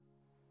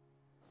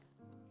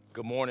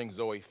Good morning,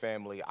 Zoe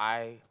family.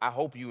 I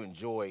hope you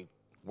enjoyed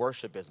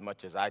worship as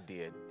much as I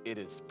did. It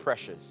is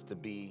precious to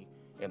be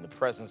in the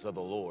presence of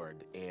the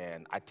Lord.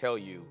 And I tell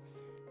you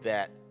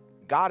that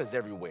God is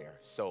everywhere.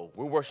 So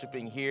we're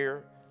worshiping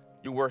here,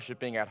 you're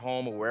worshiping at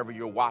home or wherever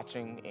you're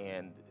watching,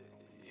 and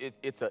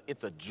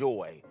it's a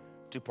joy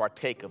to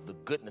partake of the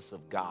goodness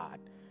of God,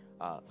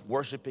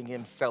 worshiping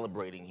Him,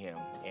 celebrating Him.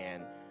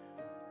 And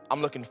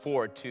I'm looking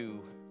forward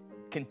to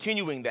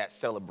continuing that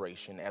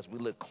celebration as we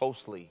look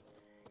closely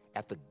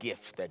at the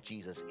gift that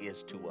Jesus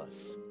is to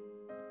us.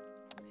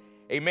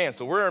 Amen.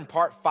 So we're in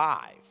part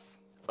 5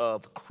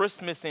 of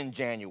Christmas in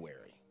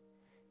January.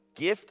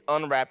 Gift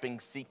unwrapping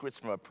secrets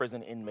from a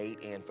prison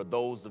inmate. And for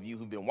those of you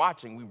who've been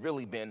watching, we've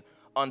really been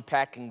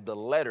unpacking the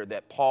letter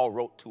that Paul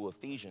wrote to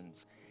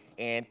Ephesians.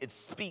 And it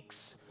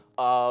speaks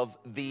of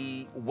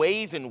the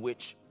ways in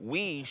which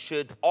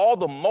all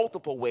the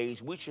multiple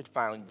ways we should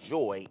find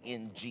joy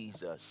in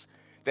Jesus.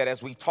 That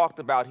as we talked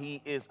about,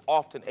 he is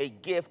often a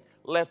gift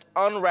left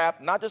unwrapped,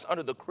 not just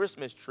under the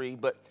Christmas tree,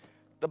 but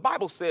the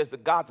Bible says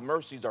that God's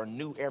mercies are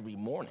new every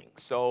morning.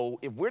 So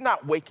if we're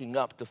not waking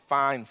up to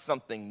find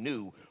something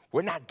new,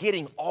 we're not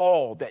getting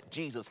all that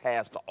Jesus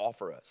has to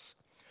offer us.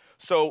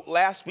 So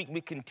last week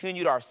we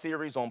continued our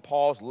series on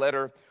Paul's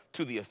letter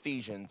to the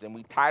Ephesians, and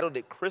we titled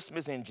it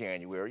Christmas in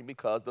January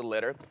because the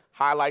letter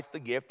highlights the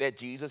gift that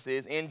Jesus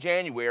is in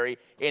January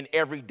in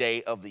every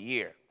day of the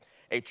year.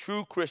 A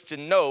true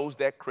Christian knows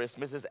that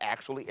Christmas is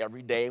actually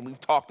every day, and we've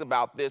talked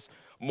about this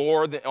on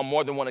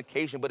more than one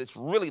occasion, but it's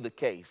really the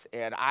case.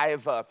 And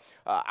I've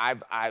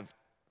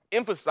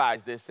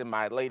emphasized this in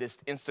my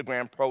latest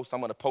Instagram post. I'm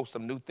going to post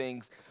some new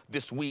things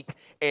this week,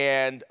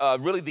 and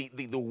really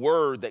the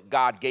word that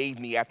God gave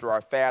me after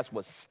our fast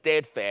was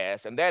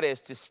steadfast, and that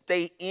is to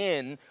stay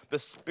in the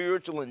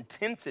spiritual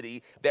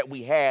intensity that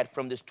we had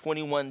from this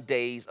 21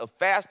 days of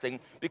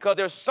fasting, because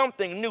there's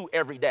something new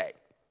every day.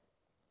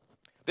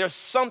 There's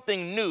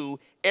something new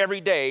every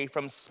day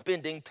from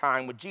spending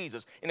time with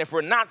Jesus. And if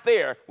we're not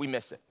there, we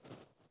miss it.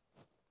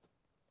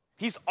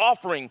 He's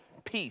offering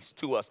peace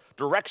to us,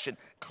 direction,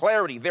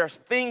 clarity. There's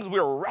things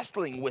we're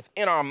wrestling with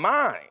in our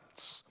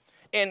minds.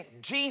 And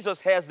Jesus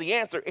has the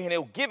answer, and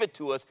he'll give it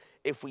to us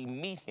if we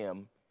meet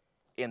him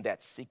in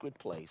that secret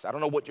place. I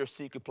don't know what your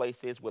secret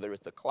place is, whether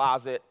it's a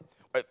closet.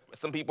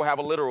 Some people have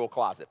a literal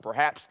closet.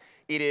 Perhaps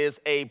it is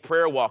a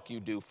prayer walk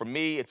you do. For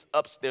me,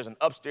 there's an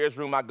upstairs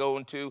room I go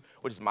into,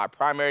 which is my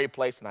primary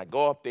place, and I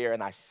go up there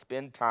and I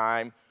spend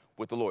time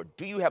with the Lord.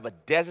 Do you have a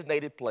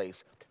designated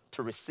place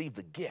to receive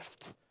the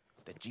gift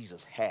that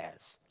Jesus has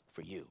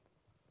for you?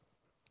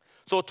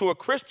 So to a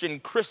Christian,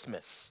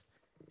 Christmas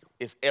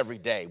is every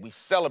day. We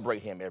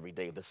celebrate him every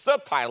day. The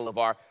subtitle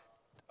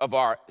of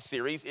our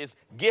series is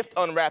Gift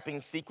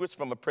Unwrapping Secrets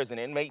from a Prison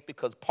Inmate,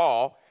 because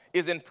Paul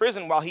is in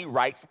prison while he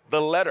writes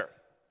the letter.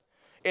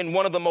 In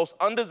one of the most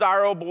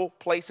undesirable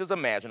places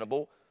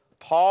imaginable,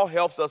 Paul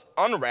helps us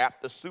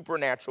unwrap the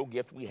supernatural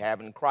gift we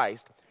have in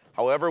Christ.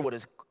 However, what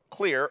is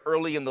clear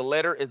early in the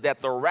letter is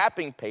that the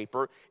wrapping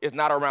paper is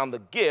not around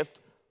the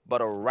gift,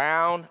 but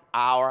around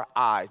our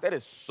eyes. That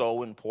is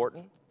so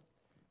important.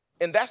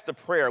 And that's the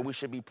prayer we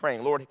should be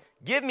praying. Lord,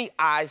 give me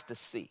eyes to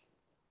see.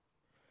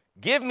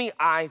 Give me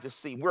eyes to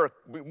see.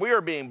 We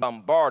are being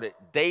bombarded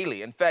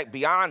daily, in fact,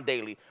 beyond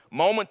daily,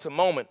 moment to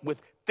moment,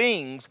 with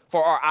things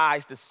for our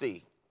eyes to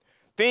see.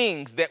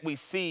 Things that we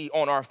see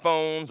on our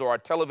phones or our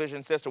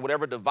television sets or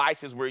whatever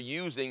devices we're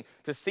using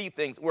to see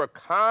things. We're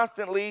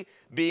constantly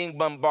being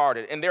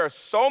bombarded. And there are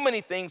so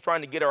many things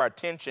trying to get our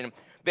attention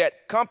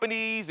that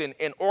companies and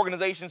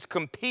organizations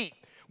compete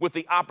with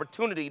the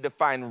opportunity to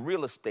find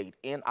real estate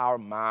in our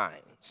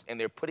minds. And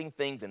they're putting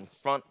things in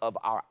front of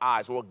our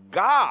eyes. Well,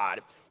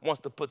 God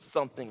wants to put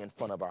something in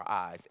front of our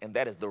eyes, and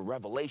that is the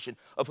revelation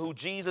of who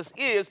Jesus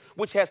is,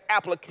 which has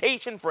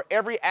application for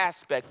every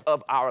aspect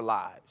of our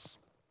lives.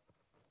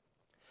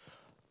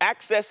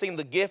 Accessing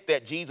the gift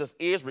that Jesus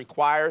is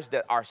requires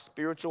that our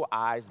spiritual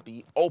eyes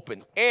be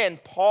open.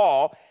 And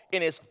Paul,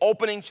 in his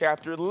opening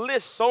chapter,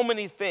 lists so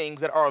many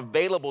things that are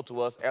available to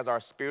us as our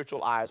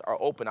spiritual eyes are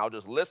open. I'll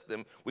just list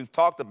them. We've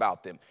talked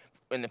about them.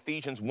 In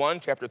Ephesians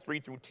 1, chapter 3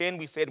 through 10,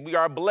 we said we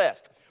are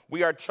blessed.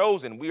 We are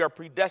chosen, we are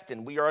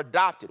predestined, we are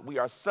adopted, we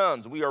are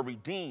sons, we are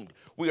redeemed,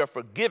 we are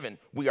forgiven,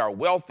 we are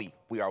wealthy,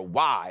 we are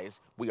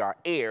wise, we are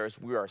heirs,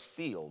 we are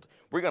sealed.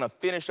 We're going to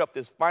finish up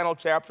this final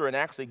chapter and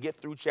actually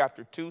get through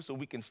chapter 2 so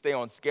we can stay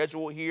on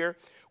schedule here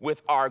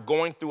with our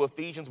going through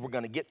Ephesians. We're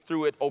going to get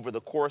through it over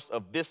the course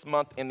of this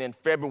month, and then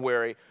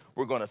February,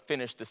 we're going to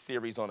finish the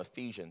series on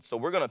Ephesians. So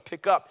we're going to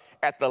pick up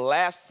at the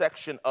last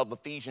section of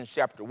Ephesians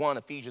chapter 1,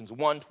 Ephesians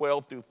 1,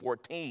 12 through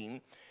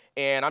 14,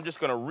 and I'm just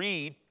going to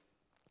read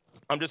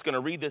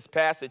this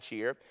passage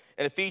here.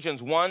 In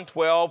Ephesians 1,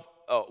 12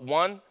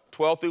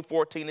 through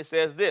 14, it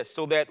says this: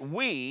 so that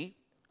we,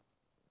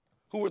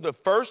 who were the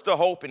first to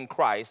hope in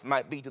Christ,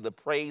 might be to the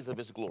praise of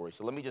his glory.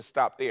 So let me just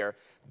stop there.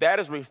 That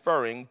is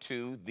referring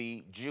to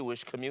the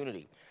Jewish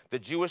community. The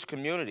Jewish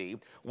community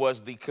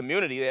was the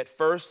community that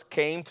first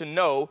came to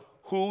know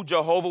who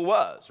Jehovah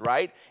was,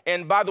 right?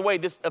 And by the way,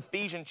 this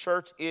Ephesian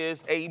church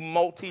is a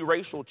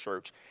multiracial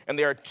church. And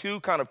there are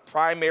two kind of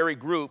primary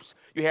groups.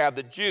 You have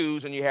the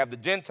Jews and you have the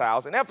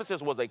Gentiles. And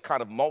Ephesus was a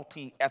kind of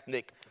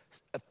multi-ethnic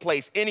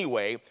place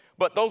anyway,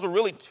 but those are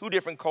really two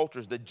different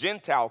cultures, the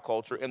Gentile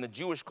culture and the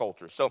Jewish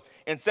culture. So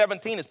in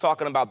 17, it's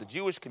talking about the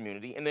Jewish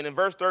community. And then in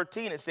verse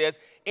 13, it says,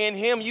 in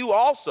him you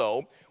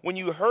also, when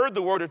you heard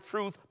the word of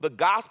truth, the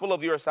gospel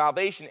of your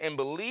salvation, and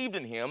believed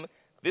in him,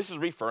 this is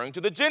referring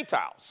to the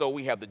Gentiles. So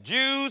we have the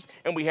Jews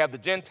and we have the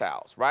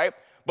Gentiles, right?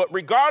 But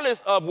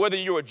regardless of whether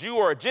you're a Jew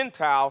or a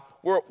Gentile,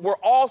 we're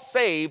all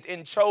saved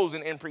and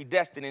chosen and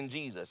predestined in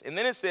Jesus. And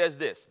then it says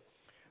this,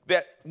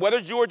 that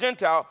whether Jew or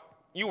Gentile,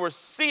 you were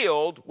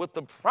sealed with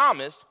the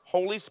promised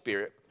Holy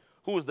Spirit,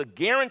 who is the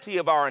guarantee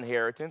of our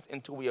inheritance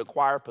until we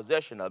acquire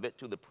possession of it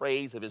to the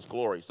praise of his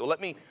glory. So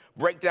let me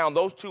break down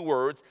those two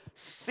words,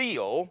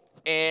 seal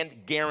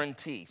and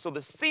guarantee. So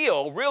the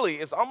seal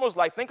really is almost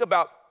like, think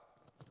about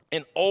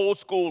an old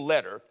school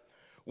letter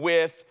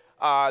with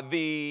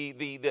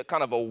the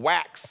kind of a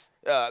wax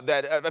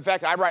in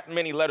fact, I write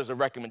many letters of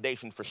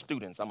recommendation for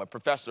students. I'm a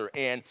professor,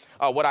 and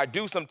what I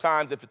do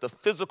sometimes, if it's a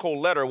physical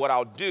letter, what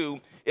I'll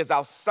do is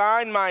I'll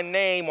sign my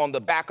name on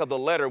the back of the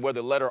letter where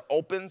the letter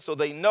opens so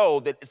they know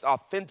that it's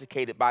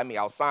authenticated by me.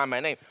 I'll sign my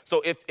name.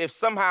 So if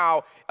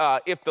somehow,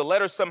 if the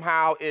letter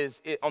somehow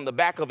is on the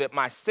back of it,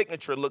 my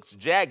signature looks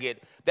jagged,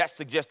 that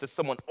suggests that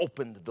someone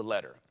opened the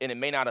letter, and it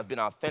may not have been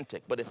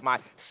authentic. But if my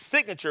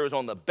signature is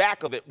on the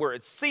back of it where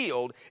it's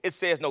sealed, it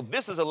says, no,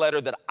 this is a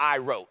letter that I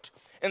wrote.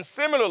 And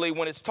similarly,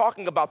 when it's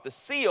talking about the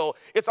seal,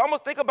 it's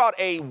almost, think about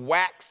a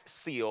wax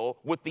seal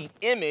with the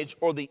image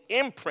or the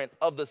imprint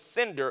of the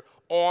sender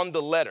on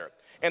the letter.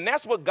 And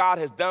that's what God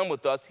has done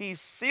with us.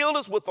 He's sealed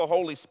us with the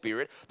Holy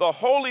Spirit. The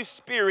Holy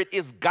Spirit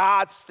is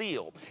God's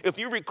seal. If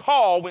you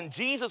recall, when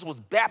Jesus was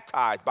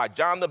baptized by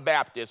John the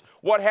Baptist,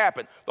 what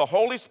happened? The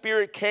Holy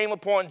Spirit came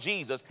upon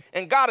Jesus,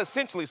 and God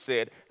essentially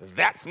said,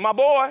 that's my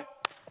boy.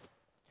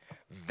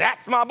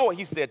 That's my boy.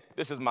 He said,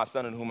 this is my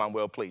son in whom I'm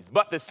well pleased.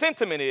 But the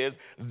sentiment is,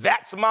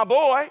 that's my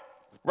boy,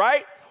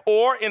 right?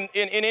 Or in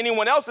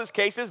anyone else's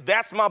cases,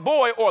 that's my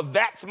boy or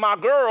that's my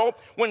girl.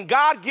 When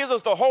God gives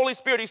us the Holy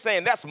Spirit, he's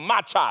saying, that's my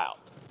child.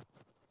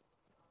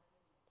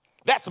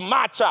 That's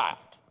my child,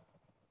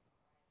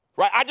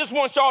 right? I just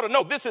want y'all to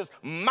know this is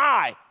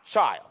my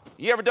child.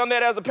 You ever done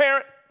that as a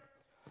parent?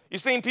 You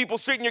seen people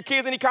treating your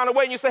kids any kind of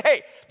way and you say,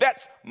 hey,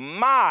 that's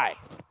my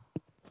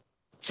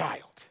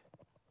child.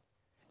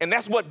 And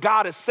that's what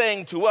God is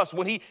saying to us.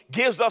 When he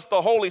gives us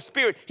the Holy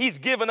Spirit, he's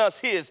given us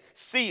his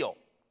seal.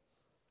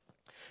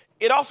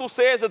 It also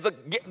says that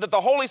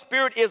the Holy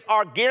Spirit is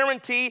our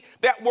guarantee.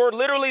 That word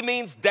literally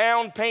means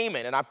down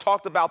payment. And I've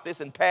talked about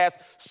this in past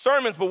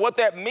sermons, but what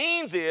that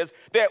means is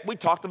that we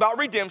talked about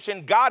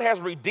redemption. God has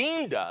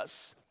redeemed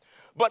us,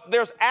 but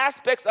there's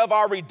aspects of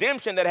our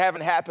redemption that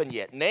haven't happened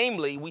yet.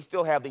 Namely, we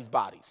still have these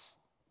bodies.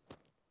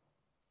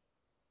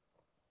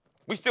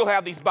 We still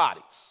have these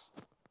bodies.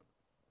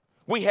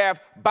 We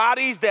have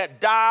bodies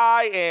that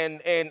die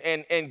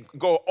and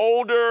go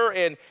older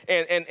and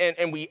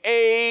we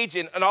age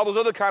and all those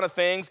other kind of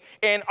things.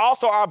 And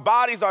also our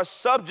bodies are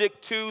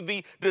subject to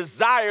the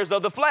desires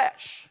of the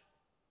flesh.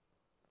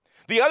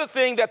 The other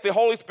thing that the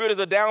Holy Spirit is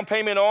a down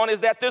payment on is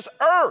that this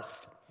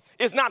earth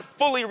is not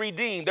fully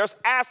redeemed. There's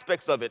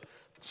aspects of it,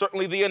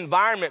 certainly the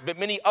environment, but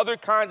many other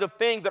kinds of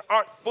things that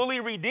aren't fully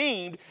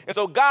redeemed. And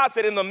so God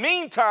said, in the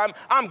meantime,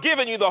 I'm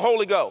giving you the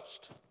Holy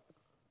Ghost.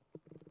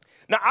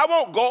 Now, I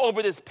won't go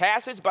over this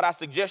passage, but I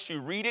suggest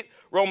you read it.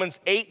 Romans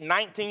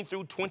 8:19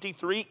 through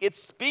 23. It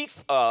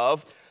speaks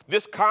of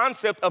this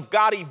concept of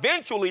God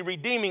eventually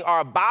redeeming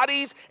our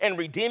bodies and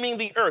redeeming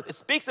the earth. It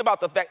speaks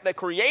about the fact that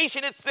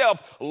creation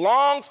itself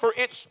longs for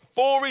its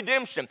full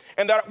redemption,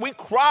 and that we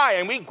cry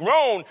and we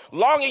groan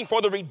longing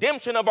for the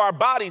redemption of our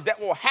bodies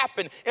that will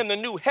happen in the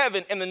new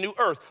heaven and the new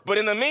earth. But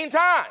in the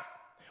meantime,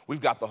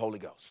 we've got the Holy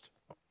Ghost.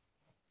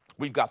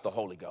 We've got the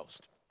Holy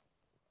Ghost.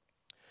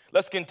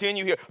 Let's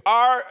continue here.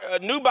 Our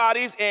new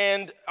bodies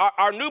and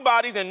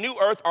new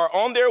earth are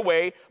on their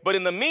way, but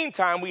in the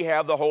meantime, we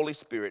have the Holy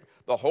Spirit.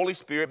 The Holy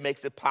Spirit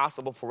makes it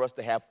possible for us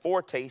to have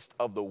foretaste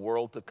of the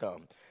world to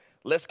come.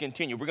 Let's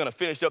continue. We're going to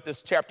finish up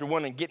this chapter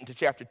 1 and get into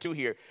chapter 2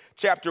 here.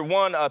 Chapter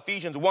 1,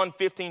 Ephesians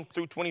 1:15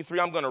 through 23.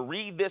 I'm going to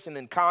read this and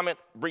then comment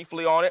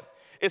briefly on it.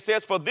 It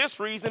says, for this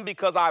reason,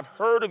 because I've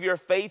heard of your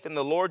faith in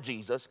the Lord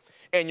Jesus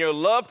and your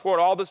love toward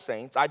all the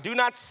saints, I do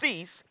not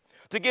cease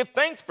to give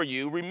thanks for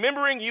you,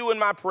 remembering you in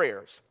my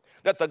prayers,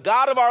 that the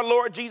God of our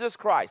Lord Jesus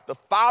Christ, the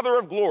Father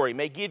of glory,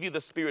 may give you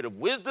the spirit of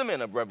wisdom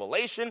and of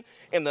revelation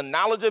in the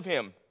knowledge of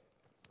him,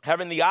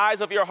 having the eyes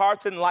of your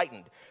hearts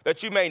enlightened,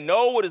 that you may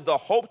know what is the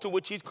hope to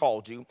which he's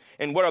called you,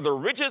 and what are the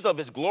riches of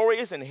his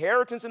glorious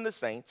inheritance in the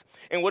saints,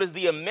 and what is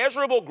the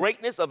immeasurable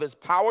greatness of his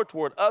power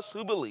toward us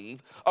who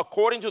believe,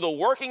 according to the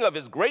working of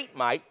his great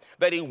might,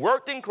 that he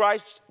worked in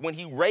Christ when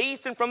he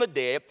raised him from the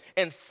dead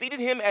and seated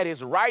him at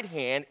his right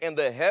hand in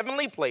the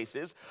heavenly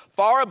places,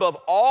 far above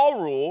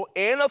all rule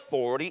and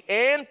authority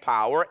and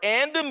power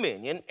and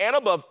dominion, and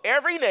above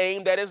every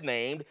name that is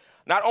named,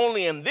 not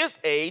only in this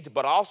age,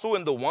 but also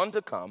in the one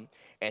to come.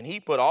 And he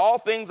put all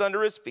things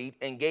under his feet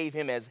and gave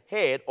him as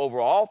head over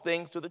all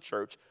things to the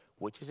church,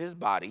 which is his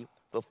body,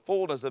 the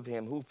fullness of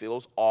him who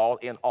fills all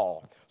in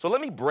all. So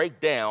let me break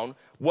down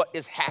what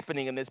is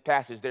happening in this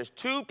passage. There's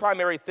two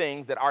primary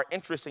things that are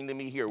interesting to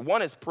me here.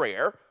 One is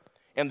prayer,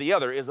 and the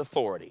other is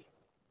authority.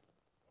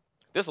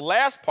 This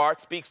last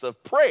part speaks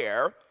of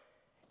prayer,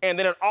 and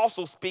then it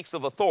also speaks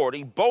of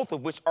authority, both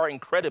of which are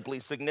incredibly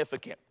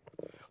significant.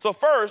 So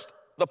first,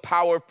 the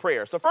power of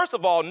prayer. So first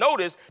of all,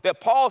 notice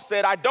that Paul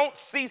said, I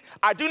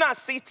do not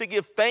cease to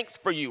give thanks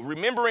for you,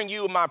 remembering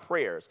you in my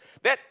prayers.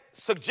 That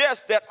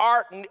suggests that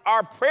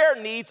our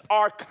prayer needs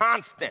are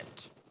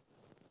constant.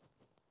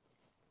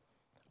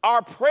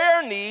 Our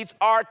prayer needs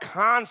are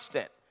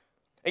constant.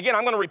 Again,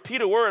 I'm going to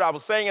repeat a word I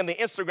was saying in the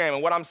Instagram,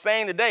 and what I'm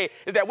saying today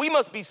is that we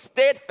must be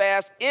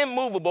steadfast,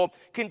 immovable,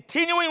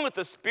 continuing with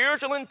the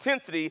spiritual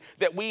intensity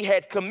that we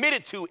had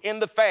committed to in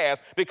the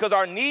fast, because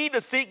our need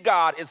to seek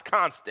God is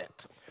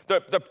constant.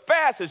 The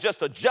fast is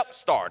just a jump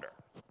starter.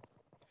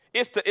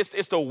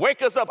 It's to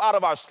wake us up out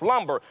of our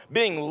slumber,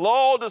 being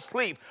lulled to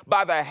sleep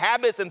by the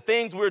habits and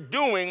things we're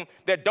doing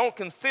that don't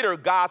consider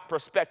God's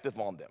perspective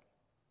on them.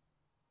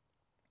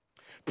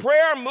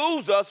 Prayer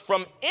moves us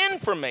from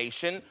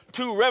information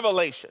to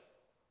revelation.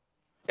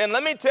 And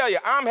let me tell you,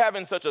 I'm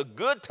having such a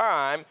good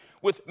time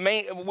with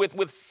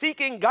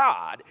seeking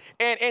God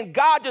and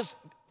God just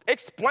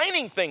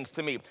explaining things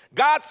to me,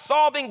 God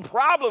solving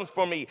problems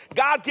for me,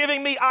 God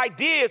giving me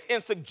ideas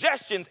and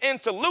suggestions and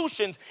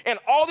solutions and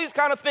all these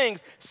kind of things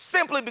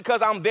simply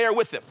because I'm there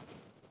with him.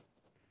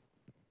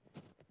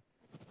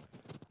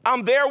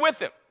 I'm there with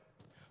him.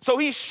 So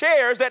he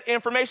shares that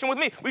information with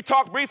me. We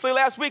talked briefly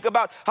last week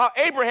about how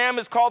Abraham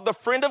is called the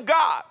friend of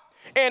God.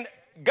 And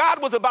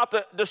God was about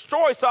to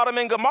destroy Sodom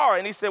and Gomorrah.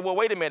 And he said, well,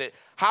 wait a minute.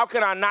 How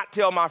can I not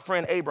tell my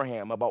friend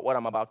Abraham about what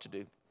I'm about to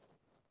do?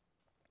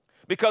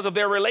 Because of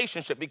their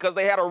relationship, because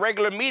they had a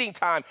regular meeting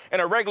time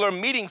and a regular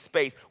meeting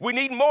space. We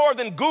need more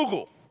than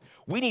Google.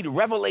 We need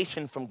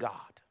revelation from God.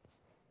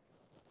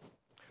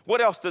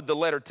 What else did the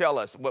letter tell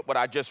us, what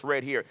I just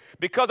read here?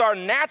 Because our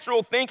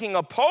natural thinking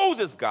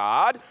opposes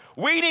God,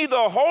 we need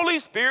the Holy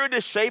Spirit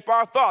to shape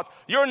our thoughts.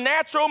 Your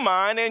natural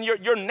mind and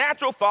your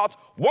natural thoughts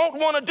won't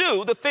want to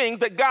do the things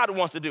that God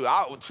wants to do.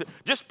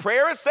 Just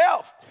prayer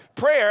itself.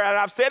 Prayer, and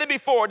I've said it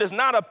before, does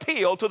not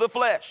appeal to the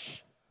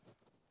flesh.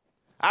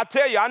 I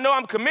tell you, I know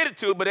I'm committed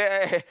to it, but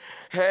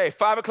hey,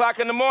 5 o'clock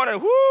in the morning,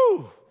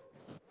 whoo!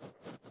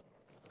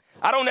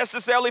 I don't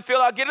necessarily feel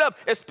I'll get up,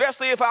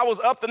 especially if I was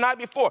up the night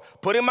before,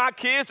 putting my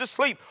kids to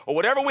sleep or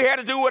whatever we had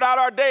to do without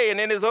our day. And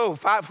then it's,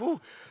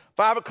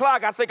 5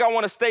 o'clock, I think I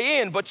want to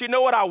stay in. But you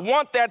know what? I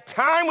want that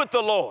time with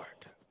the Lord.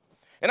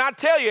 And I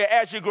tell you,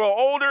 as you grow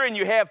older and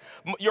you have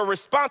your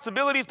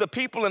responsibilities to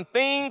people and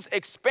things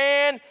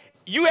expand,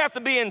 you have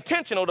to be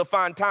intentional to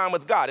find time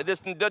with God. It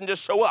just doesn't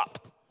just show up.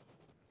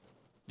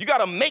 You got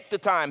to make the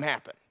time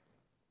happen.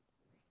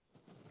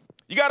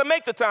 You got to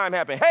make the time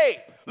happen.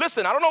 Hey,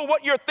 listen, I don't know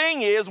what your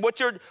thing is, what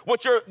your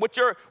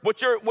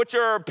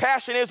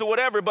passion is or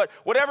whatever, but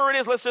whatever it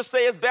is, let's just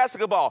say it's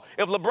basketball.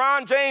 If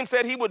LeBron James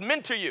said he would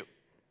mentor you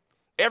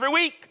every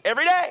week,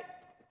 every day,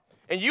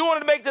 and you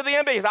wanted to make it to the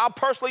NBA, I'll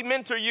personally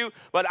mentor you,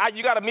 but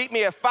you got to meet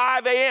me at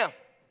 5 a.m.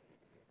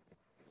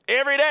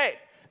 every day.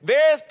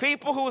 There's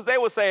people who they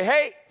would say,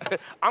 hey,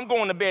 I'm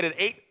going to bed at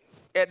 8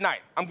 at night.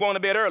 I'm going to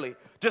bed early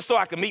just so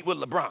I can meet with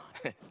LeBron.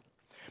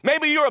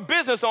 Maybe you're a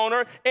business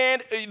owner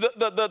and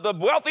the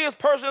wealthiest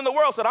person in the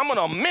world said, I'm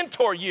going to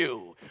mentor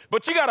you,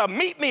 but you got to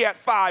meet me at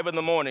 5 in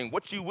the morning,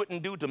 what you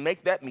wouldn't do to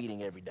make that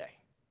meeting every day.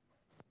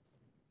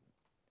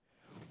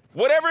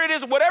 Whatever it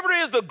is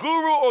the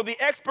guru or the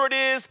expert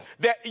is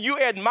that you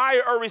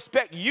admire or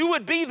respect, you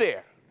would be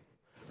there.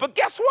 But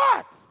guess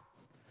what?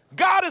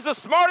 God is the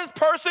smartest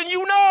person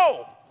you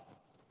know,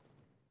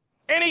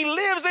 and he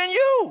lives in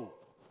you.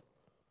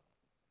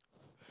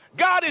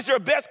 God is your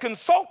best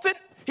consultant.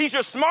 He's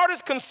your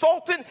smartest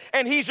consultant,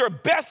 and he's your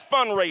best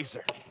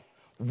fundraiser.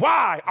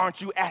 Why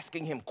aren't you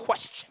asking him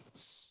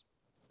questions?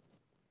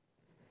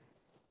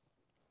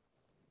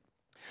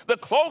 The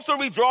closer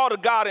we draw to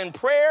God in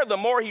prayer, the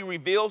more he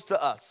reveals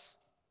to us.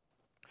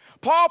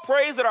 Paul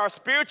prays that our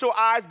spiritual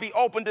eyes be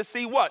open to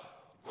see what?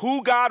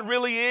 Who God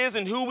really is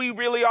and who we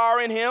really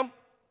are in him.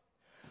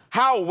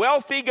 How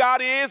wealthy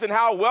God is and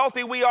how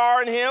wealthy we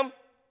are in him.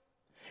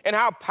 And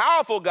how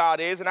powerful God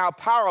is and how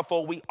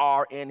powerful we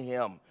are in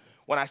him.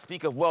 When I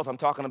speak of wealth, I'm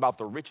talking about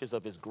the riches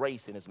of his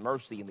grace and his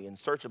mercy and the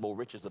unsearchable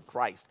riches of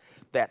Christ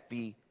that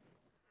the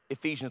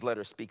Ephesians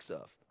letter speaks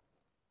of.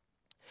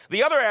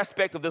 The other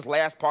aspect of this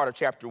last part of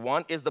chapter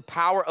 1 is the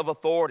power of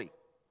authority.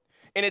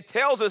 And it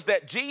tells us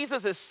that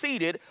Jesus is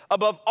seated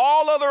above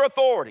all other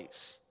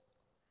authorities.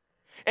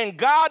 And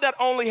God not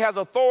only has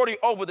authority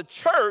over the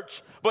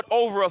church, but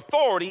over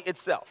authority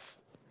itself.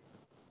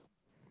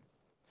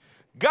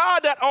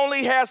 God not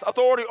only has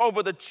authority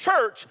over the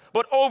church,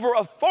 but over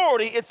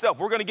authority itself.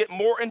 We're going to get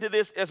more into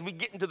this as we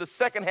get into the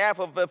second half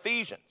of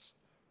Ephesians.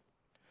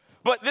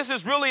 But this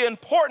is really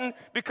important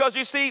because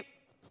you see,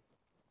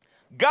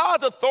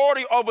 God's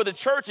authority over the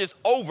church is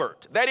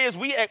overt. That is,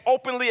 we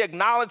openly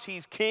acknowledge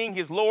he's king,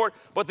 his Lord,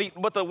 but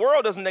the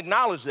world doesn't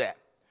acknowledge that.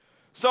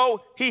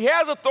 So he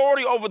has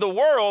authority over the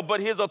world,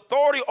 but his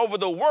authority over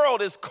the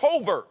world is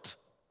covert.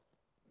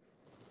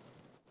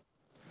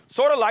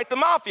 Sort of like the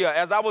mafia,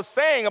 as I was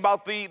saying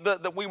about we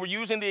were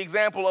using the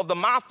example of the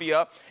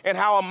mafia and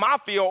how a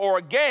mafia or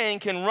a gang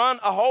can run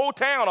a whole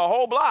town, a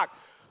whole block.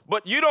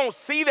 But you don't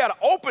see that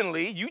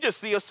openly, you just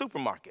see a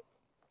supermarket.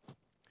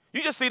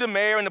 You just see the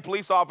mayor and the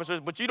police officers,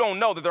 but you don't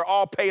know that they're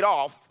all paid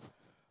off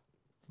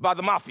by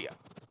the mafia.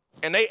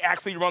 And they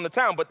actually run the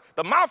town. But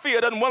the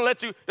mafia doesn't want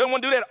to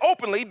do that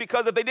openly,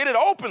 because if they did it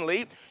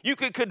openly, you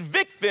could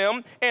convict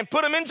them and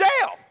put them in jail.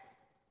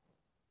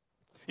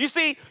 You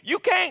see, you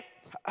can't,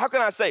 how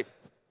can I say,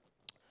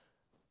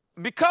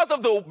 because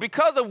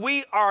of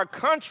we are a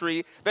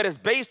country that is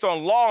based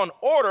on law and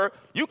order,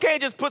 you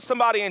can't just put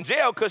somebody in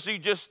jail because you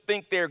just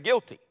think they're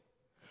guilty.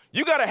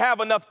 You got to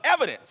have enough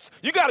evidence.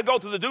 You got to go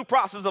through the due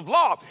process of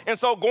law. And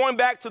so going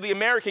back to the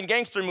American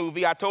Gangster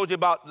movie, I told you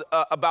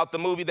about the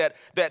movie that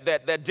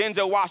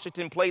Denzel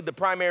Washington played the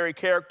primary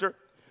character,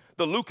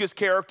 the Lucas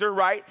character,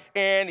 right?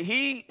 And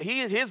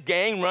his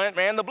gang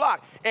ran the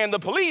block. And the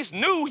police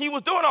knew he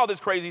was doing all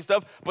this crazy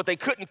stuff, but they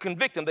couldn't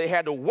convict him. They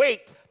had to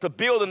wait to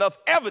build enough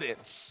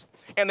evidence.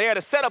 And they had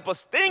to set up a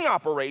sting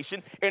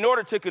operation in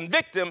order to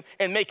convict him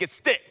and make it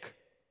stick.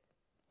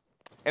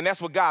 And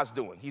that's what God's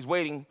doing. He's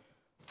waiting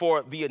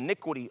for the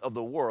iniquity of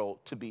the world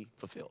to be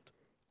fulfilled.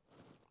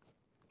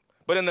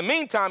 But in the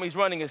meantime, he's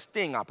running a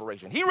sting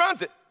operation. He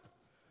runs it,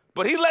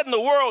 but he's letting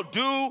the world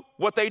do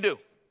what they do.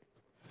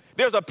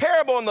 There's a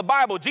parable in the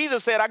Bible.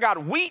 Jesus said, I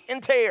got wheat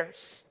and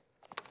tares,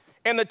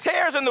 and the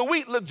tares and the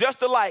wheat look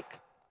just alike.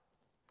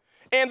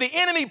 And the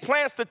enemy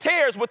plants the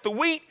tares with the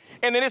wheat,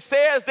 and then it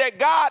says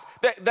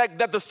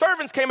that the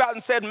servants came out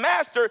and said,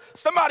 Master,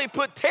 somebody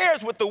put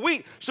tares with the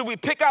wheat. Should we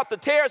pick out the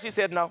tares? He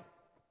said, no,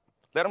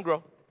 let them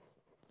grow.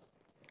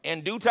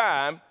 In due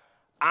time,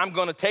 I'm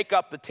going to take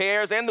up the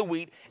tares and the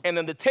wheat, and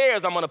then the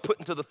tares I'm going to put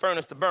into the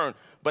furnace to burn.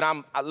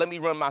 But let me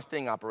run my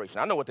sting operation.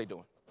 I know what they're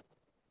doing.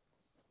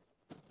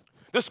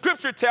 The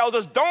scripture tells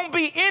us, don't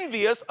be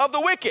envious of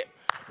the wicked.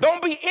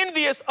 Don't be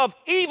envious of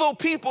evil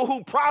people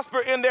who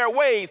prosper in their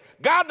ways.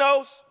 God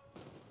knows.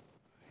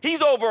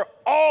 He's over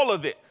all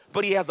of it,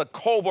 but he has a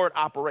covert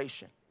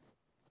operation.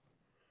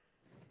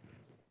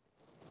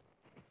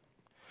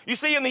 You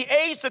see, in the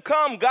age to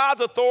come, God's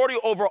authority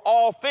over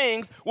all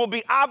things will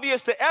be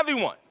obvious to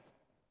everyone.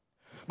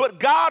 But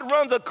God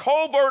runs a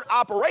covert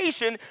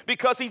operation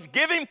because he's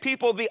giving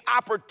people the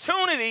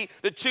opportunity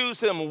to choose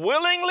him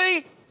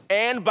willingly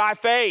and by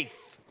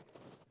faith.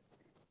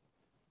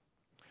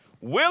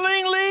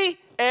 Willingly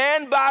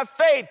and by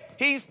faith.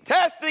 He's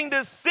testing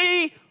to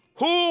see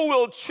who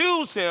will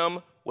choose him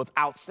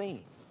without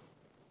seeing.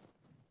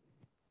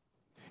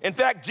 In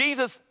fact,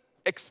 Jesus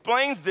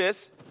explains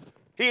this.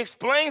 He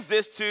explains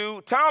this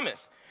to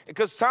Thomas,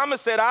 because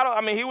Thomas said,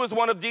 he was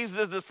one of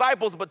Jesus'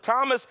 disciples, but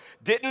Thomas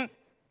didn't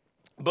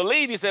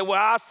believe. He said, well,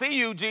 I see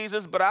you,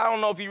 Jesus, but I don't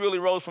know if you really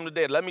rose from the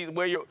dead. Let me,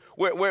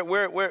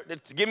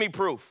 give me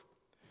proof.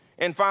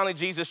 And finally,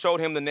 Jesus showed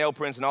him the nail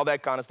prints and all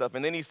that kind of stuff.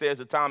 And then he says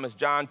to Thomas,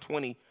 John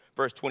 20,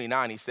 verse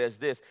 29, he says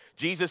this,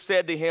 Jesus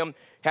said to him,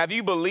 have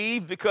you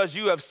believed because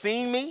you have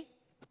seen me?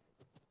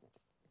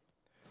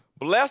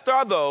 Blessed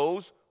are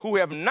those who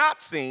have not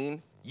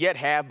seen, yet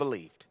have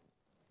believed.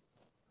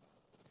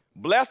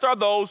 Blessed are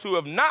those who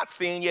have not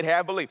seen, yet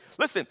have believed.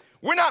 Listen,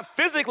 we're not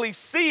physically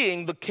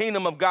seeing the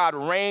kingdom of God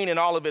reign in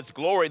all of its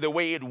glory the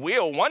way it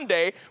will one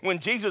day when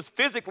Jesus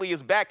physically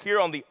is back here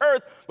on the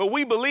earth, but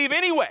we believe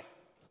anyway.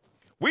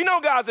 We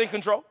know God's in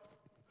control.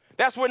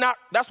 That's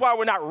why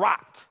we're not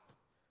rocked.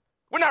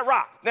 We're not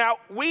rocked. Now,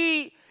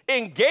 we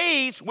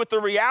engage with the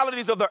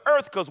realities of the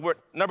earth because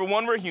number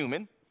one, we're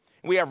human.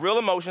 We have real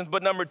emotions,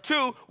 but number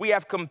two, we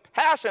have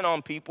compassion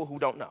on people who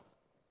don't know.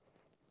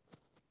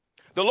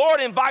 The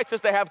Lord invites us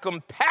to have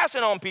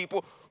compassion on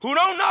people who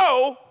don't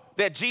know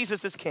that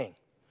Jesus is king.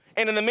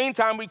 And in the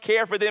meantime, we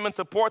care for them and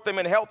support them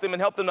and help them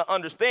to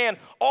understand.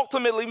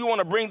 Ultimately, we want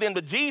to bring them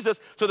to Jesus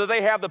so that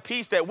they have the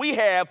peace that we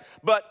have.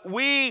 But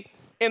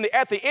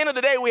at the end of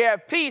the day, we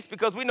have peace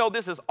because we know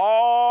this is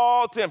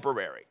all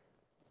temporary.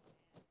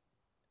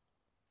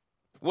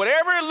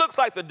 Whatever it looks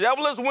like the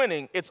devil is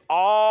winning, it's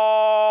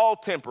all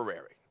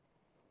temporary.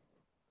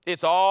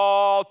 It's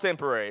all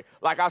temporary.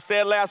 Like I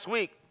said last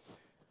week,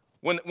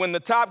 when the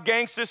top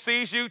gangster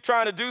sees you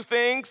trying to do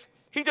things,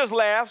 he just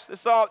laughs.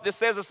 This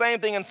says the same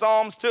thing in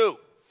Psalms 2.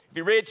 If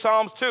you read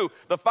Psalms 2,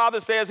 the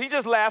father says, he's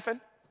just laughing.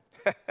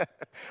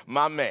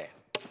 My man.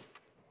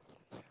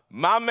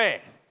 My man.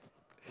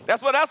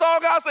 That's all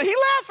God said. He's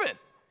laughing.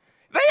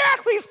 They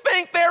actually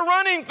think they're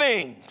running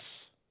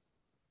things.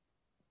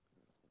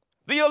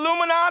 The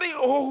Illuminati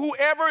or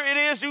whoever it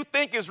is you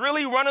think is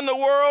really running the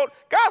world,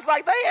 God's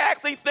like, they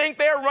actually think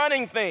they're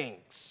running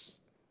things.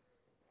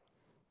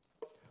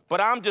 But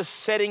I'm just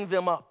setting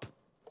them up.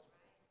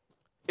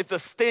 It's a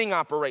sting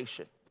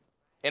operation.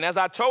 And as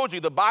I told you,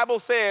 the Bible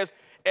says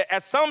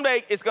At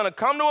someday, it's going to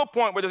come to a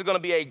point where there's going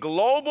to be a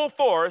global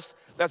force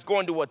that's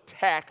going to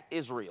attack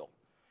Israel.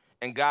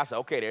 And God said,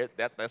 okay,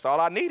 that's all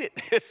I needed.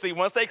 See,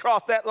 once they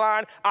cross that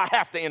line, I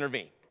have to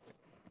intervene.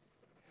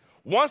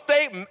 Once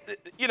they,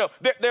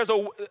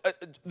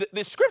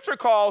 the scripture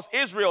calls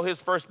Israel his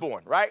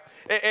firstborn, right?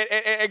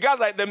 And God's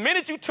like, the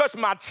minute you touch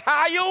my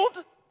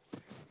child,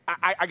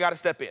 I got to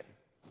step in.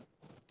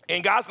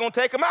 And God's going to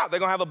take them out. They're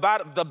going to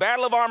have the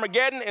battle of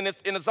Armageddon, and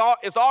it's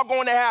all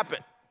going to happen.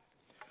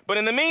 But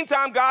in the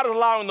meantime, God is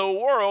allowing the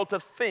world to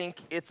think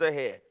it's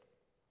ahead.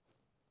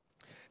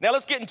 Now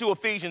let's get into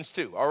Ephesians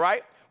 2, all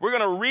right? We're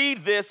going to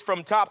read this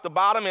from top to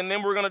bottom, and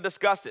then we're going to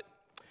discuss it.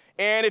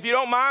 And if you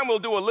don't mind, we'll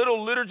do a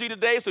little liturgy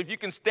today. So if you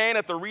can stand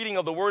at the reading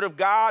of the Word of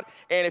God,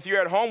 and if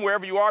you're at home,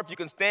 wherever you are, if you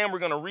can stand, we're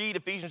going to read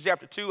Ephesians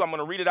chapter 2. I'm going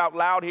to read it out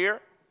loud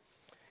here.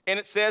 And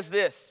it says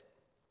this: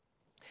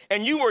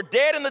 "And you were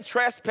dead in the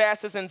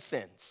trespasses and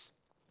sins,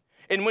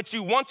 in which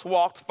you once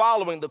walked,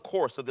 following the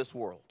course of this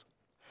world,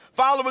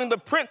 following the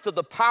prince of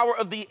the power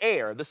of the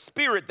air, the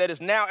spirit that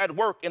is now at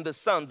work in the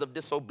sons of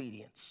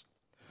disobedience,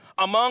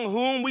 among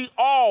whom we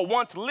all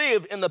once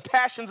lived in the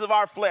passions of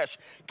our flesh,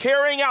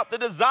 carrying out the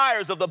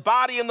desires of the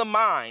body and the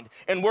mind,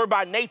 and were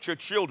by nature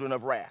children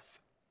of wrath,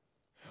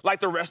 like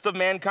the rest of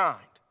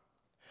mankind.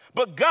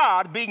 But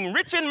God, being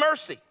rich in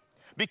mercy,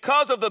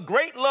 because of the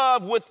great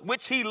love with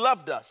which he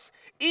loved us,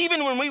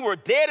 even when we were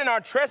dead in our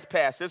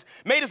trespasses,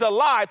 made us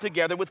alive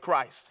together with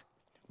Christ.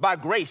 By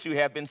grace you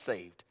have been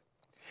saved,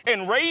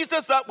 and raised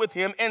us up with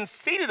him and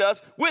seated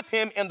us with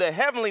him in the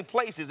heavenly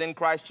places in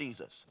Christ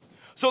Jesus,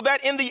 so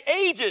that in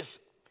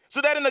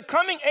the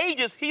coming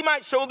ages he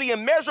might show the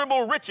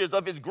immeasurable riches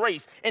of his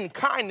grace and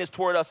kindness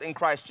toward us in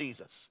Christ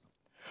Jesus.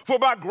 For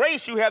by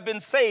grace you have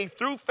been saved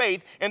through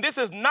faith, and this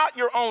is not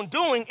your own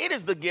doing, it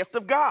is the gift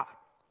of God,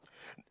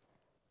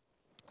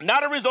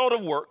 not a result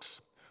of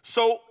works,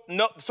 so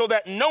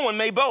that no one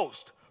may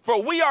boast.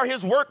 For we are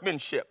his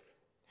workmanship,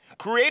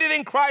 created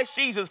in Christ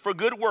Jesus for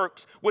good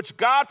works, which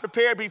God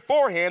prepared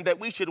beforehand that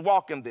we should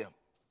walk in them.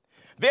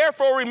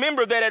 Therefore,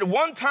 remember that at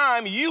one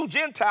time you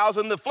Gentiles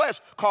in the flesh,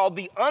 called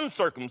the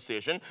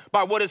uncircumcision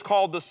by what is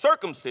called the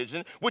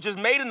circumcision, which is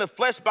made in the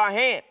flesh by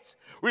hands.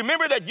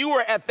 Remember that you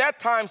were at that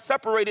time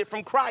separated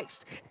from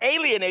Christ,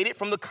 alienated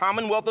from the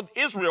commonwealth of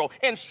Israel,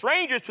 and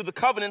strangers to the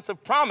covenants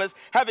of promise,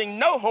 having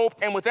no hope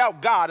and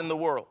without God in the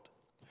world.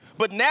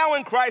 But now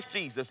in Christ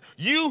Jesus,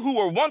 you who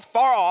were once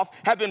far off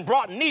have been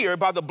brought near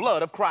by the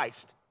blood of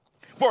Christ.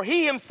 For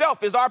he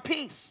himself is our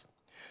peace,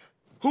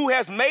 who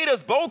has made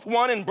us both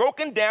one and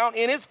broken down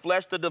in his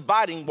flesh the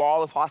dividing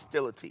wall of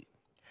hostility,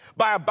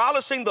 by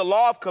abolishing the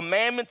law of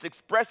commandments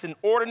expressed in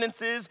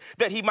ordinances,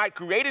 that he might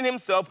create in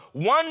himself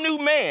one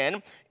new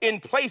man in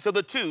place of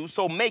the two,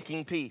 so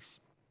making peace,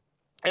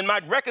 and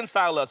might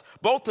reconcile us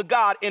both to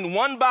God in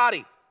one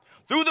body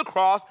through the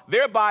cross,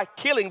 thereby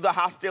killing the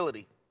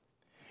hostility.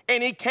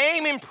 And he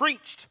came and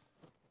preached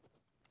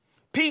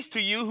peace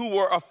to you who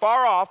were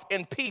afar off,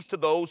 and peace to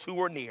those who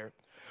were near.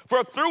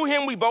 For through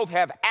him we both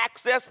have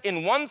access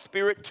in one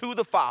spirit to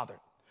the Father.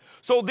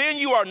 So then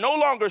you are no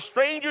longer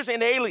strangers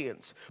and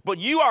aliens, but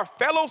you are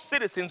fellow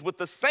citizens with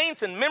the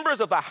saints and members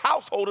of the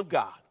household of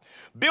God,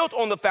 built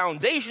on the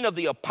foundation of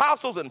the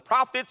apostles and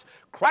prophets,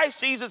 Christ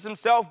Jesus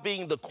himself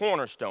being the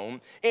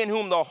cornerstone, in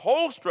whom the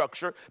whole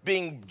structure,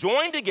 being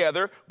joined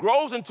together,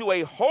 grows into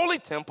a holy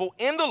temple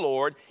in the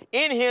Lord.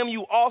 In him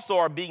you also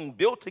are being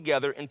built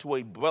together into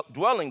a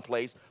dwelling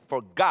place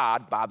for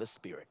God by the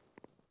Spirit."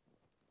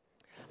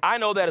 I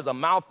know that is a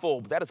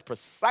mouthful, but that is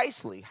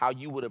precisely how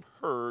you would have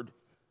heard,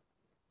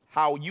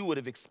 how you would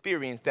have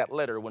experienced that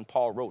letter when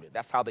Paul wrote it.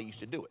 That's how they used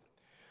to do it.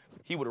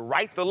 He would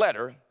write the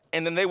letter,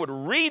 and then they would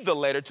read the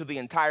letter to the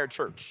entire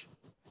church.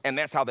 And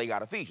that's how they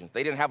got Ephesians.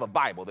 They didn't have a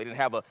Bible. They didn't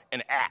have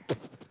an app,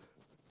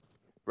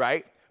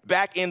 right?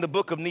 Back in the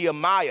book of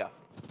Nehemiah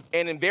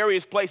and in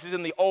various places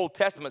in the Old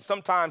Testament,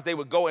 sometimes they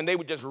would go and they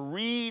would just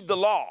read the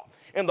law.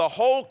 And the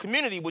whole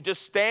community would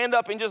just stand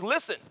up and just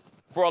listen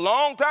for a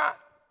long time,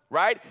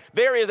 right?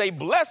 There is a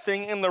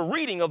blessing in the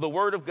reading of the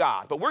Word of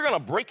God. But we're going to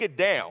break it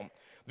down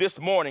this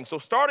morning. So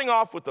starting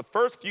off with the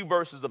first few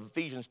verses of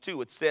Ephesians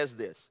 2, it says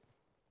this: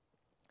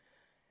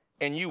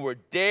 "And you were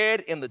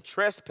dead in the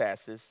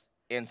trespasses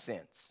and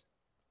sins,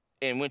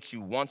 in which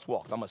you once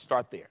walked." I'm going to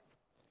start there.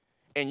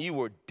 "And you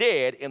were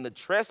dead in the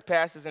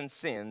trespasses and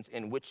sins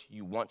in which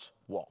you once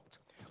walked."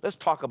 Let's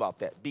talk about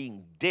that,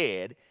 being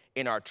dead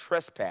in our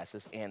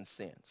trespasses and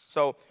sins.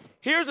 So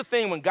here's the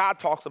thing: when God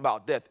talks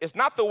about death, it's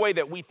not the way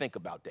that we think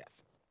about death.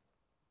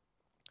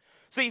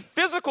 See,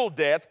 physical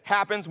death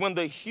happens when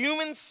the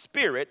human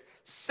spirit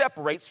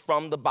separates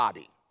from the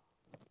body.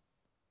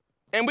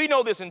 And we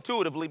know this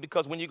intuitively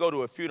because when you go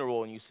to a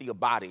funeral and you see a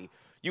body,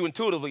 you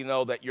intuitively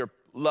know that your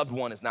loved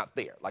one is not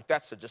there. Like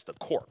that's just a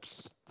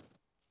corpse.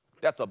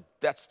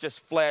 That's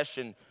just flesh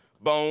and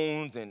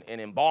bones and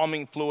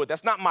embalming fluid.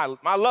 That's not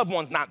my loved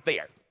one's not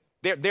there.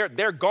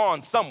 They're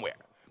gone somewhere,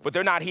 but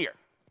they're not here,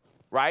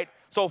 right?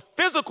 So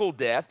physical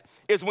death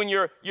is when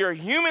your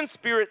human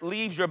spirit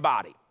leaves your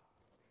body.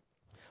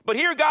 But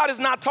here God is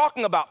not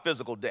talking about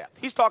physical death.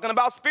 He's talking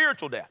about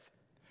spiritual death.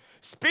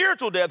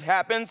 Spiritual death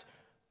happens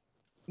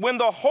when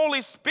the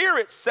Holy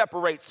Spirit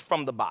separates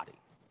from the body.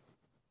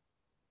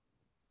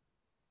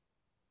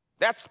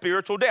 That's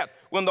spiritual death,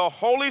 when the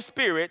Holy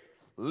Spirit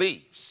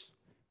leaves.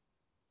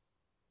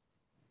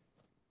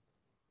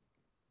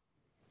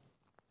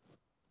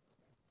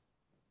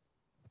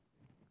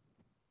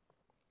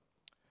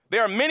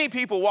 There are many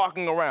people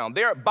walking around.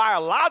 They're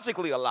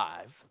biologically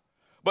alive,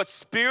 but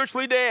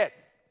spiritually dead.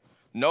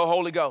 No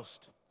Holy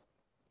Ghost.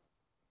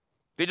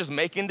 They're just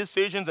making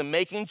decisions and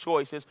making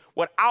choices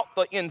without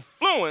the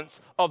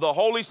influence of the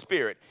Holy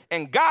Spirit.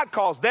 And God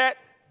calls that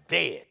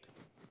dead.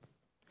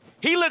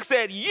 He looks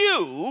at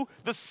you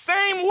the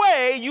same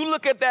way you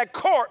look at that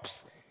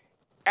corpse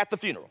at the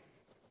funeral.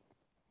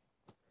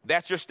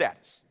 That's your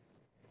status.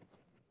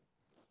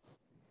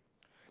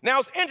 Now,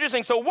 it's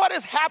interesting. So what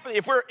is happening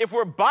if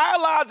we're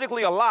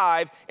biologically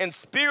alive and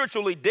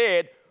spiritually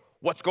dead?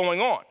 What's going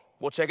on?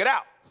 Well, check it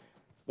out.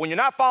 When you're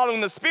not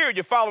following the Spirit,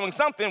 you're following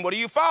something. What are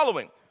you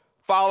following?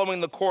 Following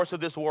the course of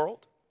this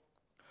world,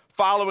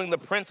 following the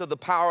prince of the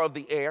power of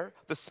the air,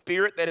 the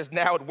spirit that is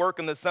now at work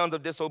in the sons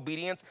of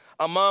disobedience,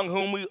 among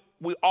whom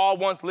we all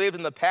once lived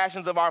in the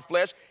passions of our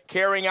flesh,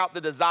 carrying out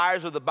the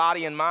desires of the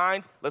body and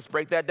mind. Let's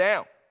break that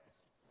down.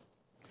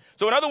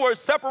 So in other words,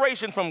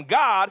 separation from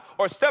God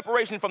or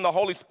separation from the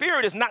Holy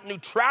Spirit is not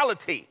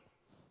neutrality.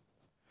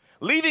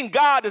 Leaving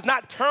God does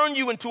not turn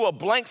you into a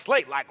blank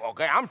slate, like,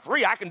 okay, I'm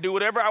free, I can do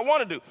whatever I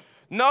want to do.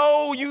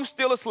 No, you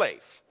still a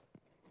slave,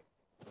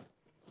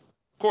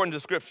 according to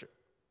Scripture.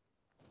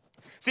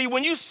 See,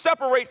 when you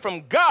separate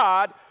from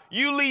God,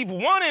 you leave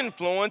one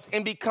influence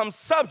and become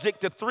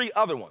subject to three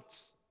other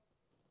ones.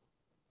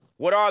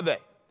 What are they?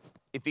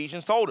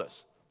 Ephesians told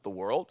us: the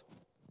world,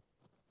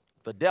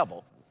 the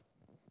devil,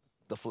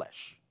 the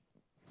flesh.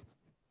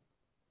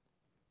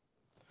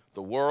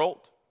 The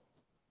world,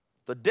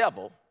 the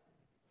devil,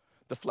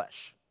 the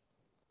flesh.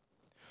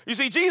 You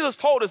see, Jesus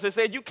told us, he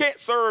said, you can't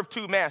serve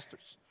two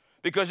masters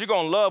because you're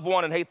going to love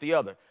one and hate the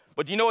other.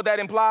 But you know what that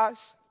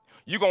implies?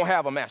 You're going to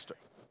have a master.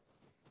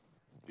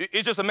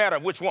 It's just a matter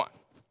of which one.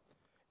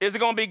 Is it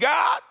going to be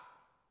God,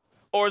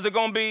 or is it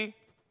going to be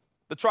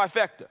the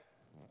trifecta?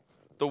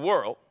 The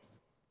world,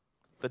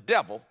 the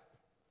devil,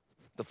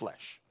 the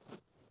flesh.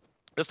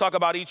 Let's talk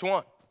about each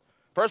one.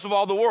 First of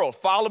all, the world,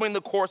 following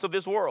the course of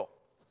this world.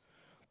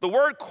 The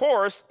word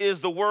course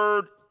is the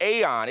word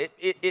aeon.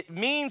 It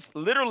means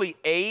literally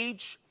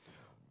age,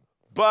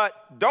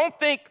 but don't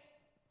think,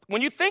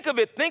 when you think of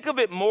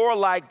it more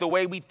like the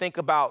way we think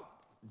about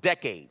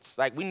decades.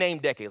 Like we name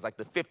decades, like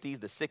the 50s,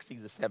 the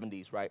 60s, the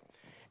 70s, right?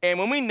 And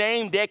when we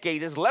name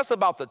decades, it's less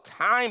about the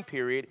time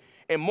period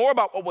and more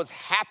about what was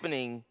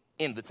happening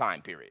in the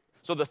time period.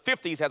 So the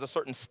 50s has a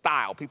certain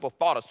style. People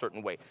thought a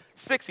certain way.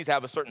 60s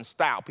have a certain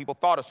style. People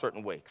thought a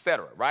certain way, et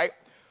cetera, right?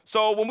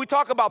 So when we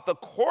talk about the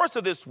course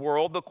of this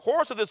world, the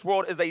course of this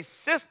world is a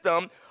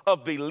system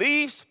of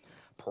beliefs,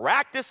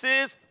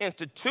 practices,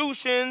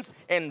 institutions,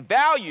 and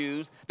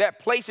values that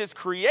places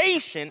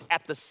creation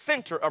at the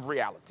center of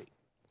reality.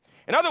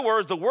 In other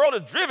words, the world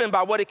is driven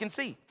by what it can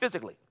see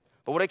physically,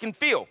 by what it can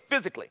feel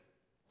physically.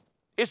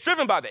 It's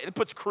driven by that. It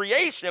puts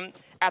creation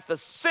at the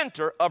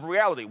center of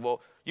reality.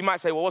 Well, you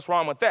might say, well, what's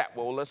wrong with that?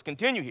 Well, let's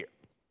continue here,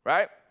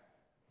 right?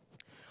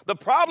 The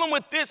problem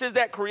with this is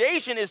that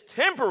creation is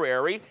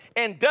temporary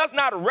and does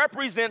not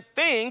represent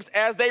things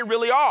as they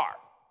really are.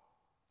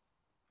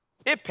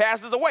 It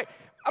passes away.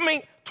 I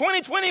mean,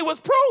 2020 was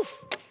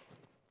proof.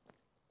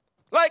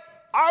 Like,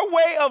 our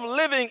way of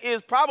living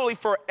is probably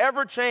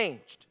forever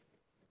changed.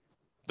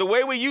 The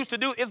way we used to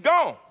do is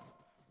gone.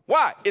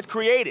 Why? It's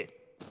created.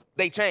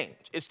 They change.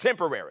 It's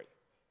temporary.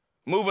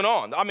 Moving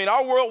on. I mean,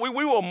 our world, we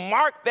will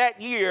mark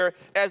that year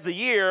as the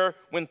year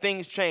when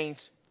things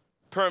change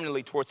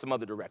permanently towards some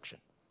other direction.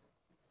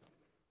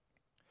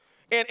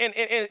 And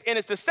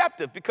it's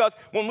deceptive because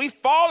when we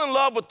fall in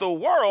love with the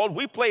world,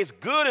 we place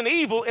good and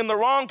evil in the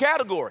wrong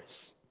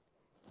categories.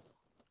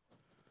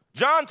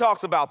 John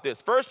talks about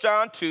this. 1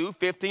 John 2,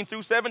 15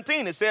 through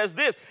 17. It says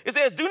this. It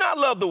says, do not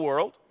love the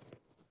world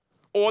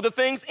or the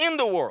things in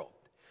the world.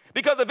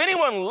 Because if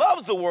anyone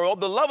loves the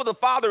world, the love of the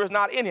Father is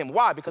not in him.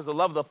 Why? Because the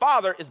love of the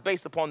Father is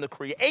based upon the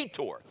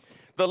Creator.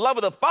 The love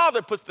of the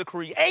Father puts the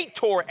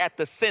Creator at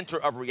the center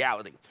of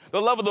reality.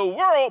 The love of the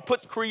world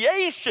puts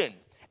creation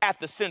at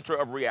the center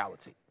of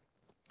reality.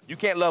 You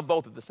can't love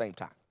both at the same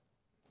time.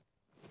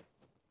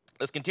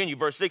 Let's continue,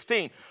 verse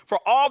 16. For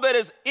all that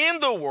is in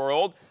the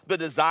world, the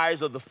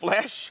desires of the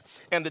flesh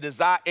and the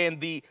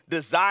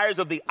desires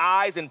of the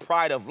eyes and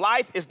pride of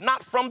life is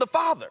not from the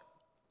Father,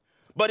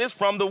 but it's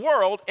from the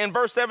world. In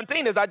verse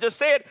 17, as I just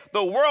said,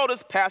 the world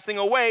is passing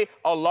away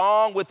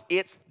along with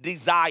its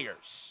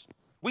desires.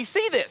 We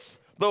see this.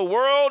 The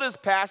world is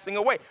passing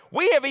away.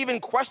 We have even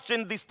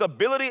questioned the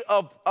stability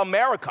of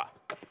America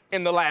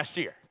in the last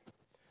year.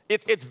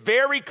 Its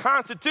very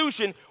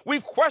constitution,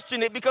 we've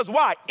questioned it because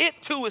why? It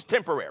too is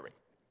temporary.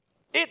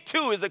 It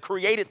too is a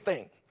created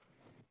thing.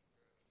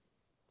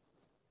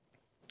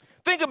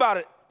 Think about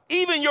it.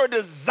 Even your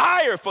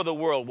desire for the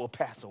world will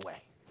pass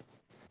away.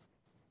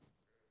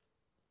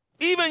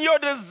 Even your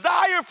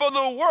desire for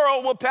the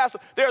world will pass.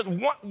 There's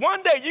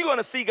one day you're going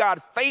to see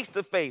God face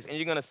to face, and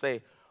you're going to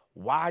say,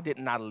 why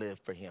didn't I live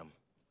for him?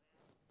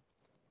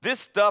 This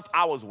stuff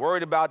I was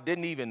worried about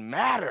didn't even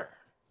matter.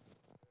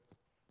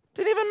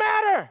 Didn't even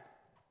matter.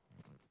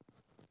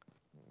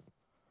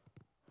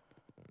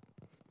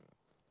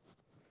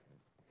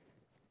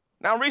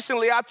 Now,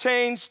 recently, I've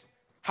changed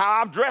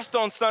how I've dressed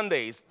on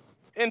Sundays,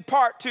 in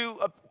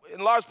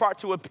large part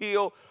to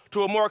appeal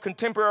to a more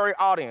contemporary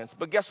audience.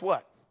 But guess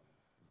what?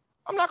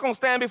 I'm not going to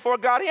stand before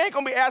God. He ain't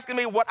going to be asking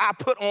me what I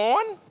put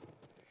on,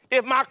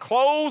 if my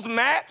clothes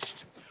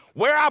matched,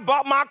 where I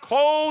bought my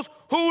clothes,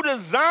 who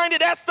designed it.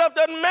 That stuff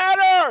doesn't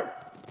matter.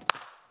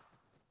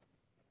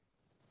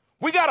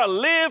 We got to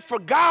live for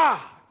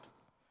God.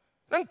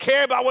 Doesn't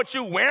care about what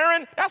you're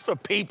wearing. That's for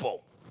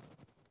people.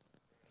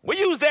 We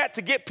use that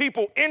to get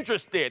people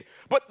interested,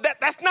 but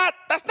that's not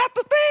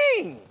the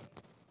thing.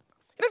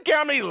 It doesn't care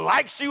how many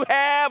likes you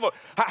have or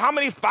how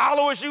many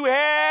followers you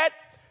had.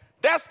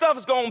 That stuff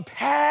is going to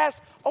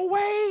pass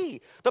away.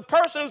 The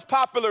person who's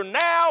popular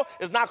now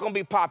is not going to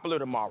be popular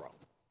tomorrow.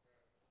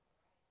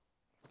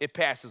 It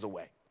passes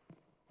away.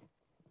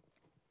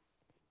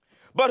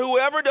 But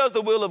whoever does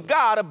the will of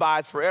God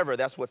abides forever.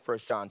 That's what 1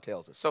 John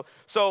tells us.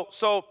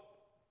 So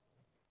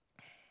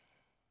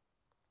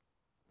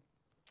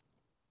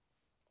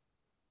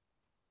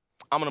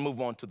I'm going to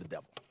move on to the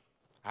devil.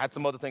 I had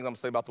some other things I'm going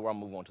to say about the world. I'm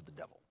going to move on to the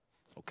devil,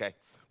 okay?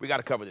 We got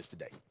to cover this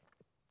today.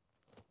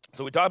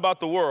 So we talk about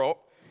the world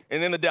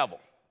and then the devil.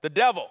 The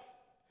devil,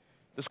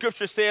 the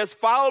scripture says,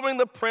 following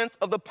the prince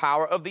of the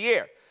power of the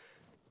air.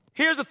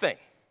 Here's the thing.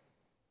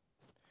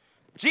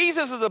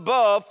 Jesus is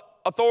above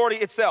authority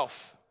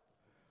itself.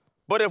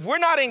 But if we're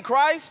not in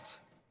Christ,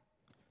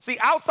 see,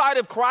 outside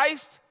of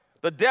Christ,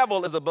 the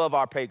devil is above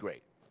our pay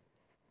grade.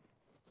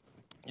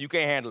 You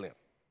can't handle him.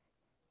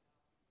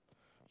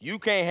 You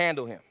can't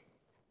handle him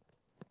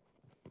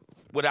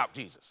without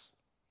Jesus.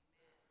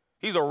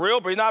 He's a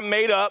real, but he's not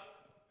made up.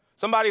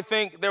 Somebody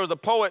think there was a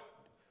poet,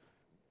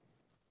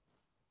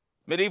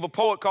 medieval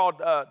poet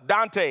called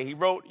Dante. He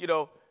wrote,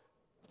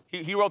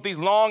 he wrote these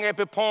long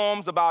epic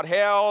poems about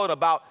hell and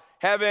about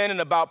heaven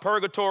and about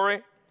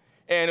purgatory.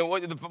 And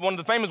one of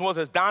the famous ones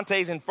is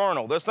Dante's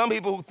Inferno. There's some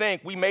people who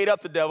think we made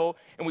up the devil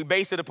and we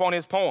based it upon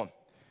his poem.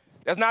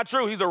 That's not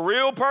true. He's a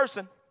real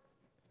person.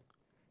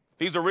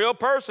 He's a real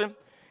person.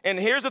 And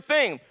here's the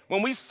thing.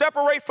 When we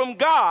separate from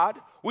God,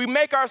 we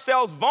make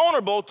ourselves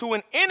vulnerable to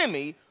an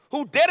enemy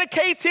who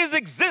dedicates his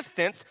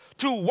existence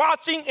to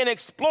watching and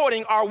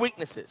exploiting our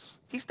weaknesses.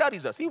 He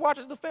studies us. He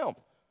watches the film.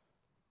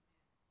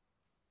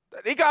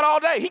 He got all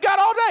day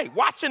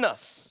watching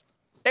us,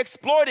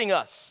 exploiting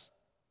us.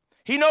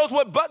 He knows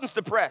what buttons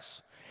to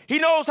press. He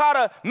knows how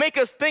to make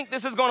us think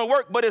this is going to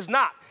work, but it's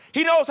not.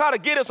 He knows how to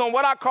get us on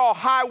what I call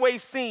highway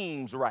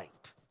seems right.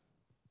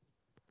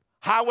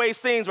 Highway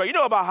seems right. You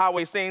know about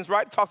highway seems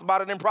right? It talks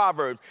about it in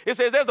Proverbs. It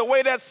says there's a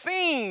way that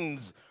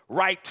seems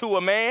right to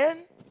a man,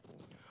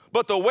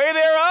 but the way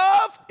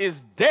thereof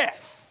is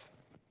death.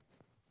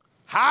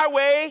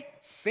 Highway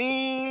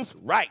seems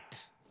right.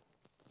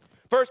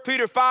 1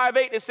 Peter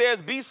 5:8, it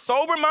says, be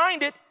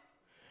sober-minded,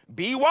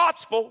 be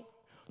watchful.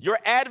 Your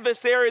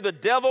adversary, the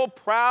devil,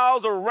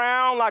 prowls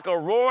around like a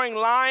roaring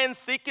lion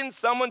seeking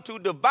someone to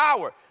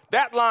devour.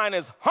 That lion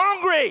is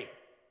hungry.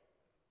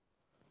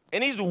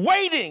 And he's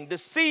waiting to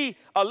see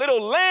a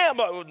little lamb,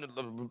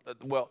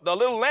 the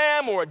little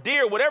lamb or a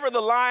deer, whatever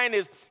the lion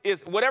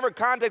is whatever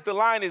context the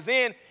lion is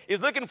in, is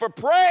looking for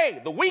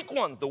prey, the weak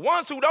ones, the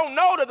ones who don't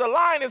know that the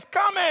lion is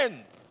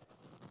coming,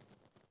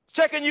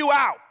 checking you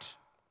out.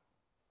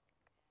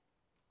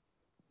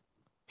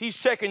 He's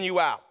checking you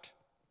out.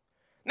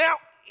 Now,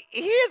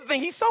 here's the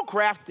thing, he's so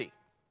crafty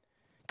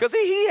because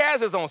he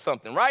has his own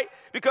something, right?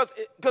 Because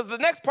the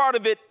next part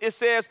of it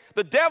says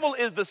the devil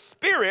is the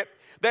spirit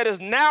that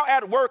is now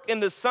at work in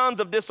the sons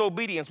of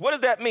disobedience. What does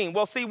that mean?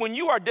 Well, see, when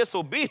you are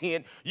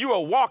disobedient, you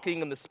are walking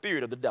in the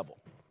spirit of the devil.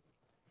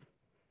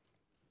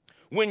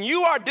 When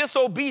you are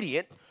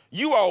disobedient,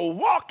 you are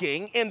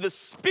walking in the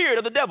spirit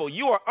of the devil.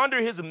 You are under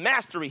his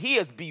mastery. He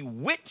has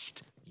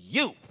bewitched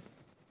you.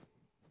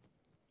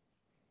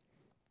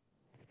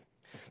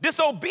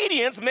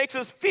 Disobedience makes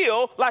us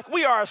feel like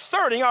we are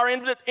asserting our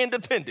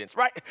independence,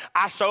 right?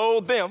 I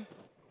showed them.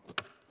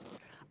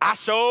 I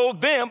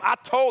told,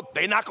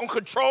 they're not going to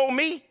control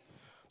me.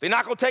 They're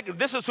not going to take it.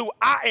 This is who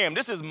I am.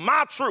 This is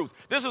my truth.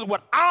 This is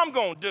what I'm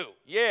going to do.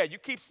 Yeah, you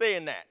keep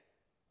saying that.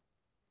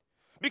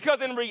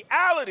 Because in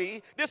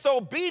reality,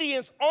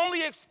 disobedience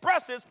only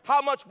expresses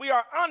how much we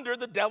are under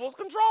the devil's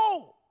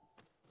control.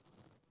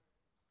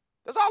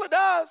 That's all it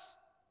does.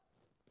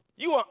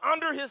 You are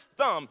under his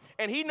thumb,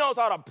 and he knows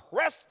how to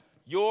press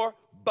your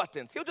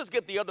buttons. He'll just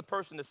get the other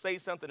person to say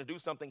something, to do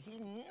something he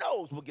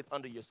knows will get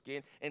under your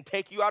skin and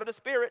take you out of the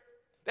spirit.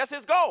 That's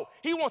his goal.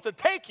 He wants to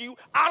take you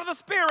out of the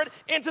spirit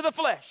into the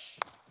flesh.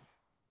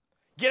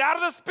 Get out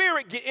of the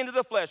spirit, get into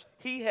the flesh.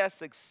 He has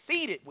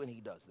succeeded when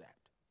he does that.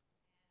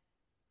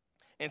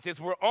 And since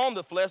we're on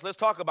the flesh, let's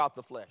talk about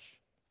the flesh.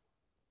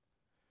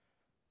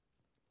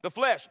 The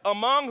flesh,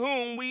 among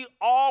whom we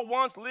all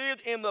once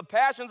lived in the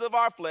passions of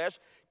our flesh,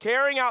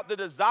 carrying out the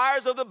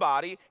desires of the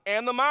body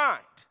and the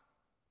mind.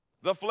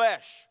 The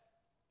flesh.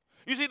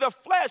 You see, the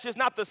flesh is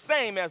not the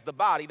same as the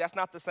body. That's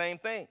not the same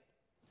thing.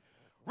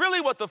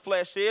 Really what the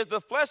flesh is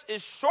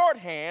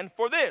shorthand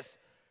for this: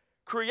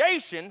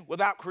 creation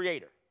without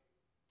creator.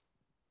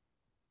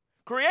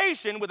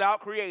 Creation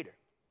without creator.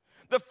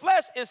 The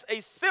flesh is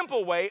a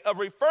simple way of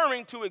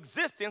referring to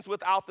existence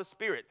without the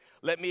spirit.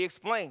 Let me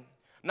explain.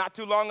 Not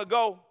too long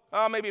ago,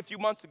 maybe a few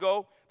months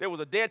ago, there was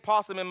a dead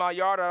possum in my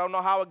yard. I don't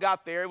know how it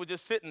got there. It was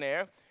just sitting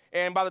there.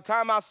 And by the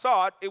time I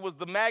saw it, it was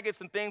the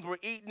maggots and things were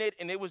eating it,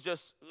 and it was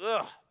just,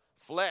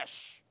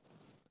 flesh.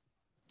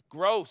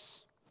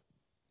 Gross.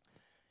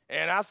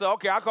 And I said,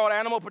 okay, I called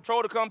Animal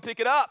Patrol to come pick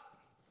it up.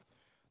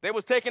 They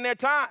was taking their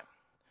time.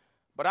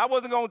 But I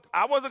wasn't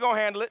gonna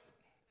handle it.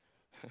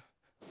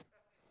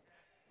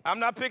 I'm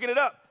not picking it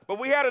up. But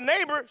we had a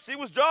neighbor, she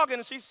was jogging,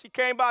 and she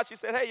came by, she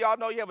said, hey, y'all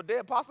know you have a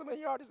dead possum in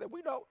your yard? They said,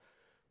 we know.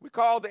 We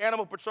called the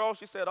Animal Patrol.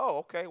 She said, oh,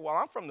 okay, well,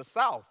 I'm from the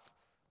South.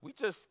 We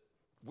just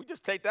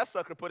take that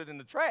sucker and put it in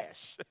the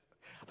trash.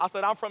 I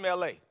said, I'm from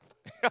L.A.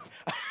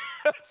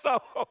 So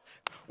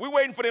we're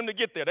waiting for them to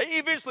get there. They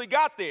eventually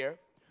got there.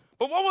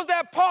 But what was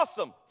that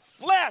possum?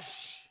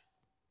 Flesh.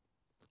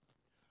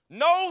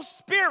 No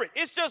spirit.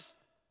 It's just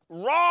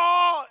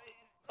raw,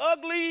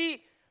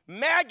 ugly,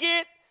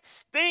 maggot,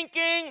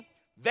 stinking.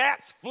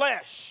 That's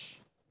flesh.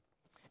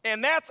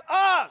 And that's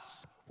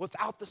us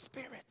without the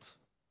spirit.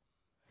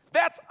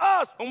 That's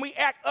us when we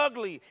act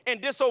ugly and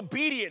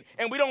disobedient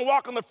and we don't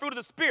walk on the fruit of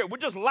the spirit. We're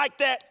just like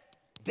that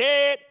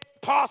dead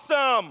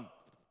possum.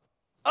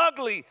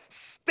 Ugly,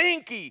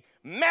 stinky,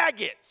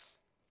 maggots.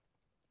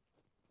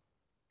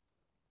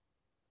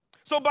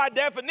 So by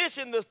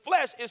definition, the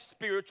flesh is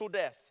spiritual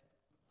death.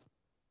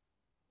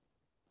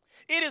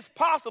 It is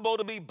possible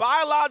to be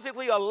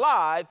biologically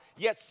alive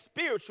yet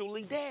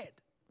spiritually dead.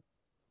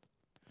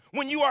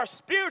 When you are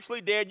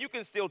spiritually dead, you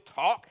can still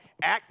talk,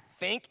 act,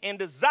 think, and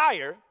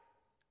desire,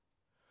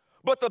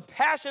 but the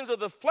passions of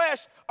the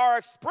flesh are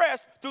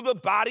expressed through the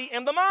body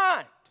and the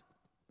mind.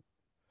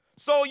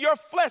 So your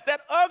flesh,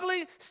 that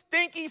ugly,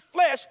 stinky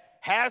flesh,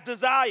 has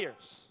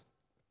desires.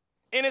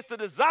 And it's the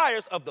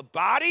desires of the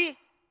body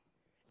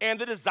and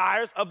the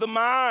desires of the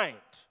mind.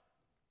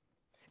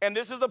 And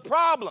this is a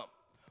problem.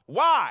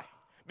 Why?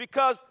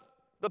 Because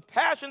the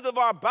passions of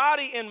our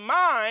body and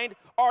mind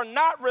are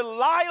not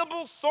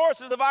reliable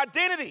sources of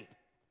identity,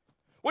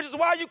 which is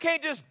why you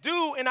can't just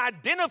do and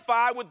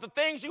identify with the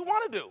things you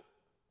want to do,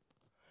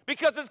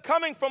 because it's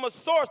coming from a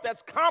source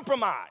that's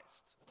compromised.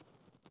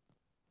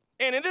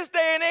 And in this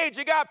day and age,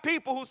 you got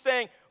people who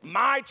saying,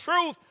 my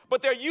truth,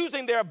 but they're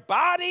using their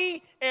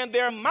body and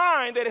their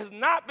mind that has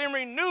not been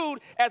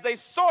renewed as a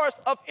source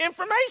of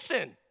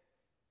information.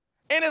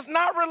 And it's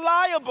not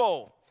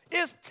reliable.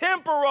 It's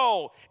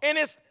temporal. And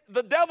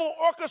the devil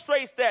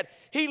orchestrates that.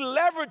 He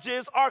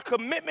leverages our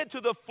commitment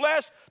to the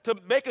flesh to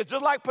make us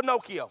just like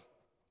Pinocchio.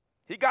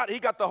 He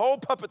got the whole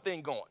puppet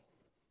thing going.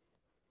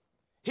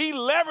 He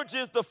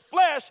leverages the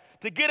flesh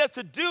to get us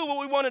to do what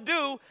we want to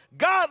do.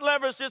 God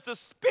leverages the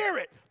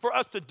spirit for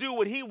us to do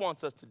what he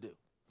wants us to do.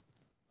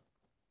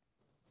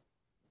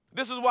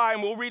 This is why,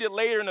 and we'll read it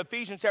later in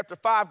Ephesians chapter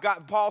 5,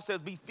 Paul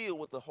says, be filled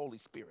with the Holy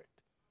Spirit.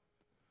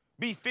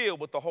 Be filled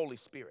with the Holy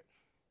Spirit.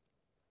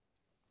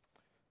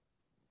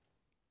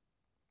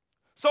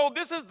 So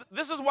this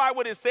is why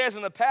what it says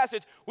in the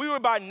passage, we were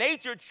by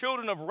nature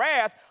children of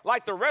wrath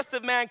like the rest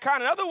of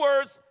mankind. In other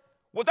words,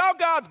 without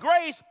God's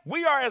grace,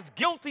 we are as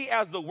guilty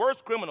as the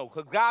worst criminal,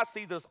 because God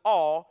sees us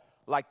all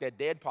like that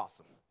dead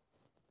possum.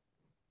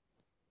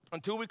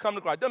 Until we come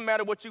to Christ. Doesn't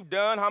matter what you've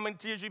done, how many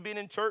years you've been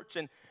in church,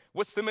 and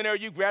what seminary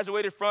you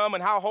graduated from,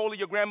 and how holy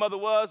your grandmother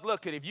was.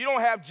 Look, if you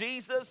don't have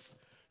Jesus,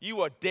 you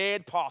are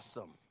dead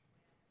possum.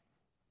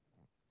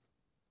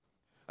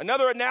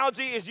 Another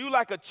analogy is you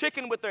like a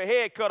chicken with their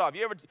head cut off.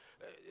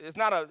 It's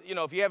not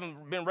if you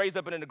haven't been raised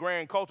up in an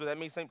agrarian culture, that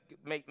may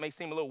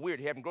seem a little weird.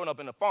 You haven't grown up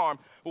in a farm,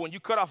 but when you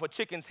cut off a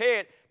chicken's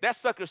head, that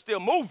sucker's still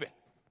moving.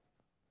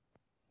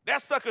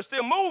 That sucker's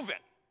still moving.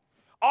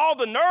 All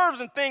the nerves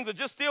and things are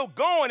just still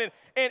going.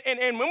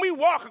 And when we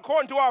walk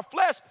according to our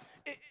flesh,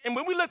 and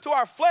when we look to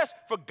our flesh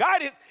for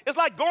guidance, it's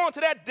like going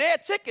to that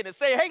dead chicken and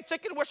saying, hey,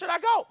 chicken, where should I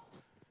go?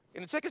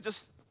 And the chicken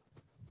just,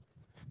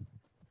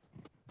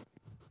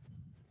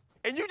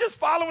 and you just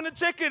following the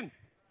chicken.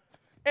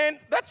 And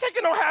that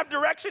chicken don't have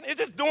direction. It's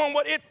just doing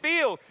what it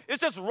feels.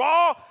 It's just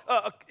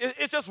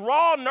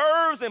raw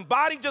nerves and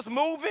body just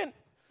moving.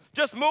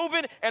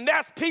 And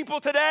that's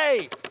people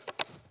today.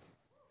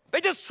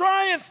 They just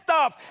trying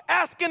stuff,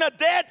 asking a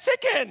dead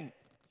chicken.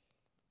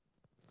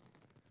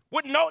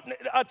 With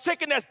a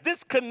chicken that's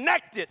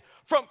disconnected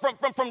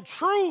from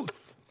truth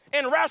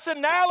and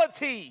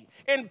rationality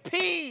and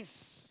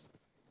peace.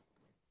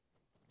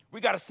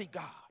 We got to seek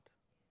God.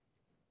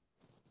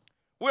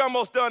 We're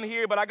almost done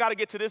here, but I got to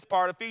get to this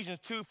part, Ephesians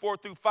 2, 4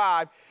 through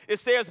 5. It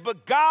says,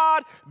 but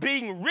God,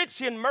 being rich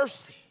in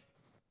mercy,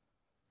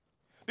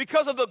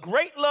 because of the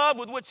great love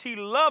with which he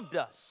loved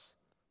us,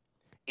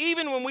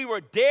 even when we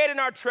were dead in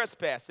our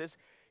trespasses,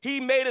 He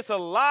made us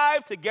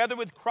alive together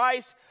with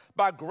Christ.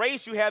 By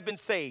grace you have been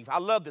saved. I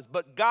love this.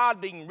 But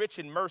God being rich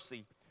in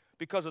mercy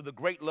because of the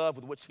great love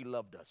with which he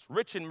loved us.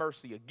 Rich in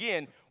mercy.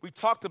 Again, we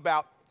talked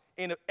about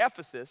in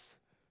Ephesus,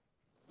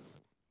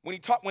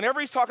 whenever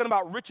he's talking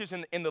about riches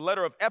in the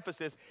letter of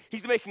Ephesus,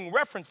 he's making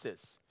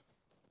references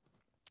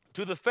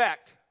to the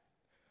fact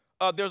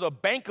there's a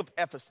bank of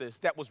Ephesus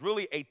that was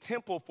really a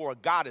temple for a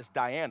goddess,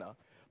 Diana,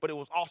 but it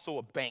was also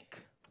a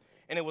bank.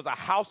 And it was a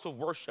house of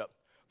worship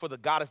for the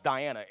goddess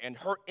Diana, and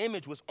her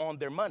image was on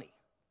their money,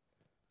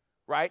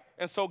 right?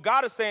 And so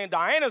God is saying,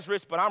 Diana's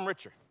rich, but I'm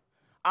richer.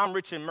 I'm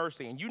rich in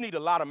mercy, and you need a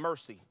lot of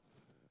mercy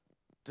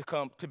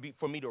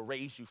for me to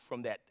raise you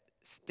from that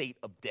state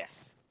of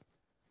death.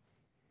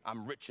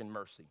 I'm rich in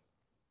mercy.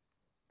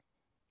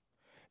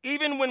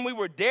 Even when we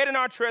were dead in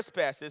our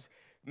trespasses,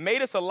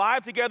 made us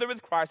alive together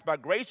with Christ. By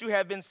grace you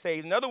have been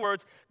saved. In other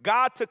words,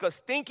 God took a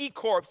stinky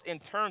corpse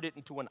and turned it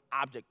into an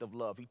object of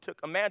love.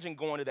 Imagine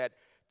going to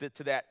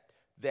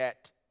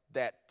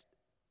that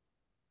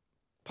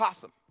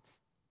possum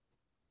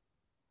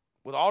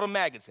with all the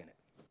maggots in it.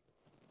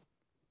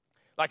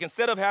 Like,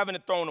 instead of having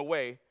it thrown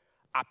away,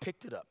 I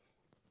picked it up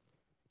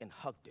and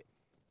hugged it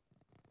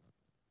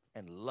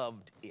and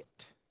loved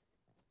it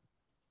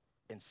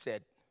and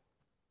said,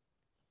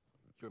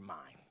 you're mine.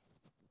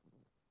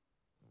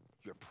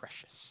 You're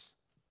precious.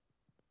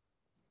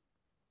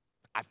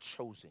 I've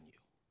chosen you.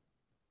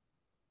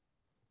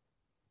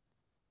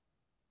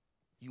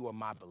 You are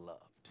my beloved.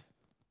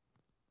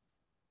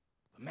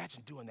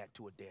 Imagine doing that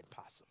to a dead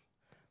possum.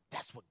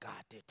 That's what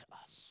God did to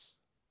us.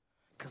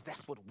 Because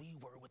that's what we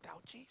were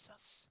without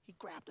Jesus. He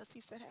grabbed us.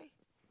 He said, hey,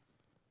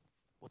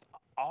 with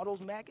all those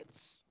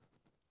maggots,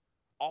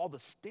 all the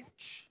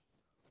stench,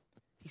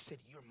 he said,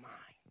 you're mine.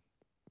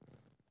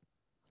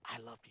 I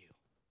love you.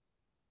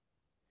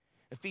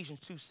 Ephesians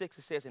 2:6,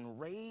 it says, and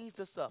raised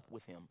us up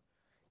with him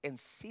and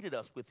seated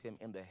us with him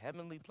in the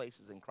heavenly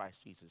places in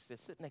Christ Jesus. It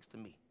says, sit next to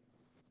me.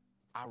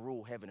 I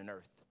rule heaven and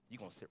earth. You're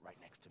going to sit right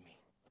next to me.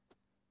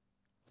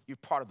 You're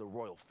part of the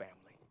royal family.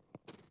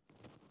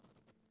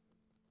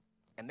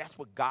 And that's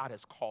what God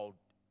has called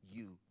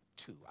you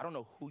to. I don't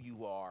know who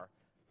you are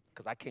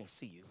because I can't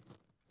see you.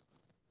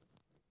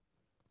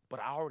 But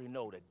I already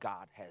know that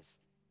God has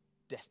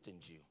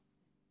destined you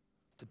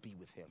to be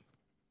with him.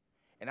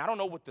 And I don't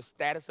know what the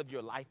status of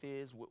your life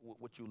is,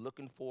 what you're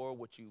looking for,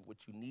 what you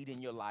need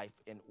in your life,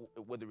 and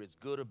whether it's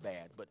good or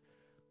bad. But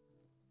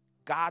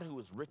God, who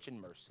is rich in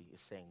mercy, is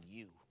saying,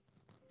 you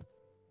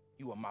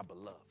are my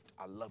beloved.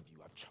 I love you.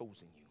 I've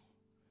chosen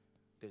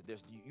you.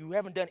 You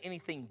haven't done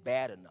anything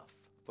bad enough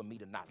for me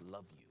to not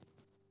love you.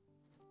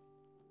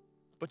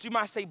 But you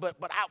might say, but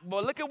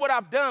look at what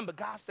I've done. But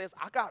God says,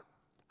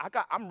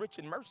 I'm rich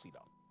in mercy, though.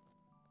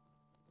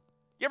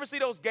 You ever see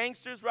those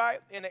gangsters, right?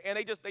 And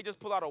they just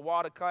pull out a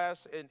wad of cash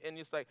and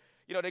it's like,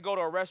 they go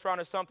to a restaurant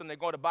or something, they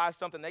go to buy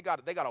something, they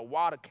got a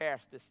wad of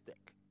cash this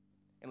thick.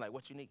 And like,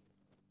 what you need?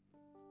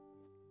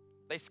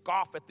 They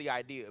scoff at the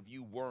idea of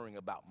you worrying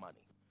about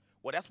money.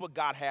 Well, that's what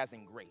God has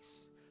in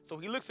grace. So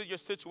he looks at your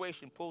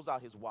situation, pulls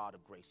out his wad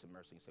of grace and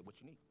mercy and says, what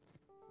you need?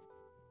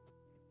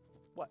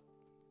 What?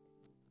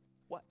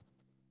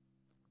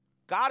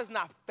 God is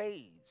not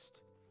fazed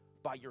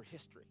by your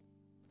history.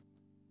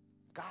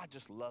 God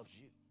just loves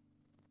you.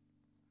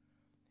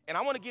 And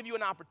I want to give you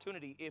an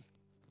opportunity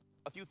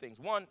a few things.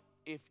 One,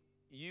 if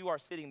you are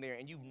sitting there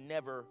and you've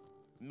never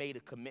made a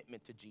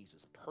commitment to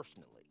Jesus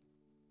personally,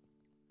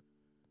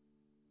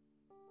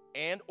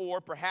 and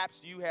or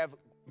perhaps you have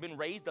been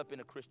raised up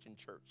in a Christian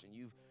church and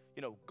you've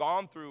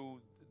gone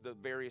through the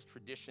various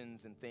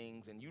traditions and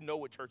things, and you know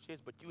what church is,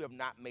 but you have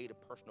not made a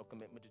personal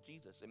commitment to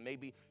Jesus. And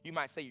maybe you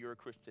might say you're a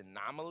Christian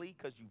anomaly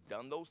because you've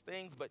done those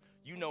things, but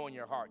you know in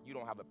your heart you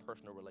don't have a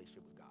personal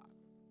relationship with God.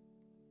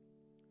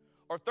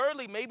 Or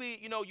thirdly, maybe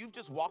you've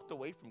just walked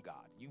away from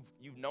God.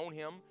 You've known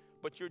him,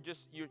 but you're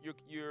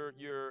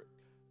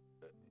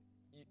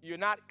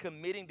not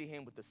committing to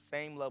him with the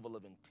same level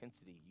of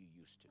intensity you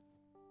used to.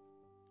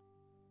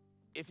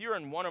 If you're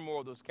in one or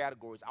more of those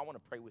categories, I want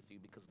to pray with you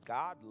because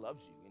God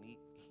loves you, and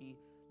he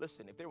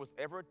listen, if there was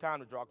ever a time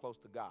to draw close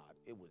to God,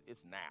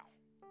 it's now.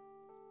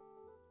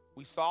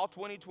 We saw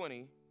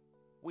 2020.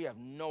 We have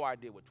no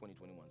idea what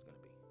 2021 is going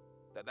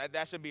to be.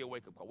 That should be a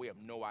wake-up call. We have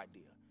no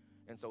idea.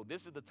 And so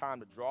this is the time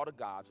to draw to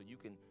God so you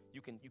can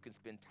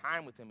spend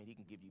time with him and he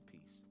can give you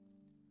peace.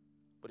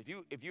 But if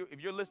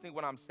you're listening to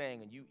what I'm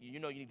saying and you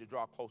know you need to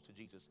draw close to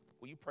Jesus,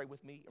 will you pray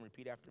with me and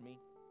repeat after me?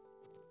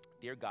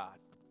 Dear God,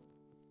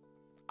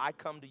 I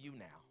come to you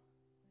now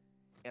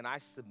and I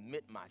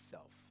submit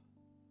myself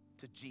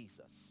to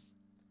Jesus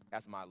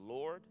as my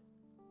Lord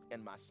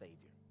and my Savior.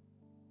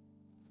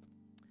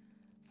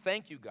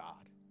 Thank you,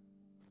 God,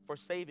 for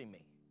saving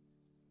me.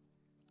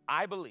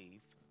 I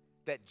believe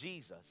that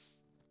Jesus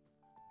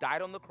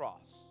died on the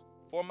cross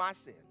for my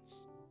sins,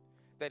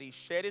 that he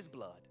shed his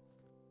blood,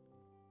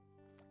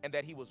 and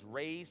that he was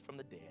raised from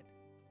the dead.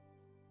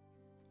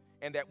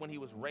 And that when he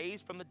was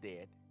raised from the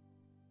dead,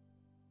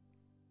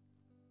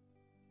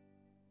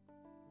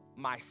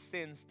 my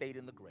sin stayed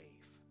in the grave.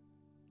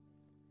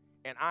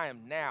 and I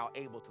am now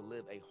able to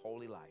live a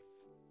holy life.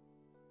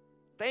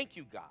 Thank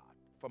you, God,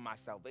 for my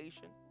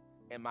salvation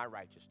and my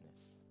righteousness.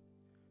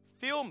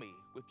 Fill me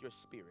with your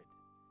spirit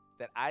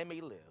that I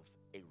may live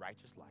a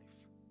righteous life.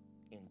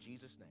 In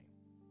Jesus' name,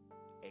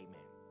 amen.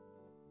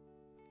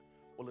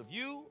 Well, if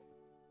you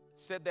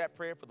said that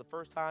prayer for the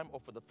first time or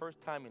for the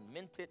first time and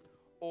meant it,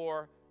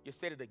 or you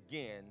said it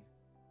again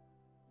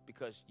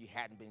because you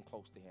hadn't been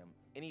close to him,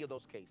 any of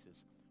those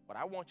cases, what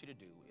I want you to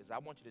do is I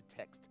want you to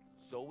text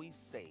Zoe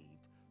Saved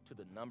to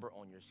the number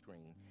on your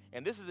screen.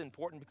 And this is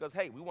important because,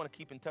 hey, we want to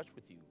keep in touch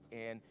with you.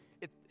 And,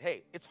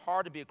 it's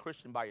hard to be a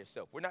Christian by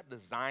yourself. We're not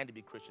designed to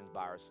be Christians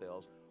by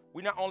ourselves.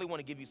 We not only want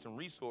to give you some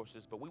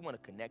resources, but we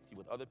want to connect you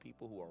with other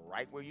people who are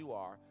right where you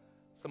are,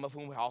 some of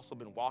whom have also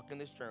been walking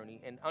this journey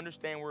and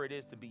understand where it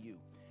is to be you.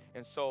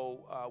 And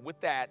so with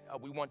that,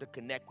 we want to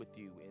connect with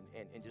you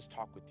and just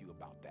talk with you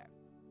about that.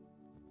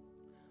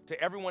 To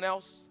everyone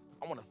else,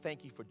 I want to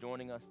thank you for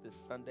joining us this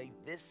Sunday.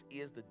 This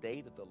is the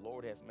day that the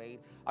Lord has made.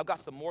 I've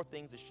got some more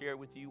things to share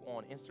with you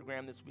on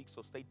Instagram this week,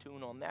 so stay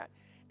tuned on that.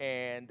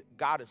 And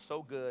God is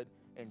so good.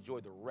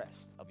 Enjoy the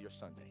rest of your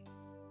Sunday.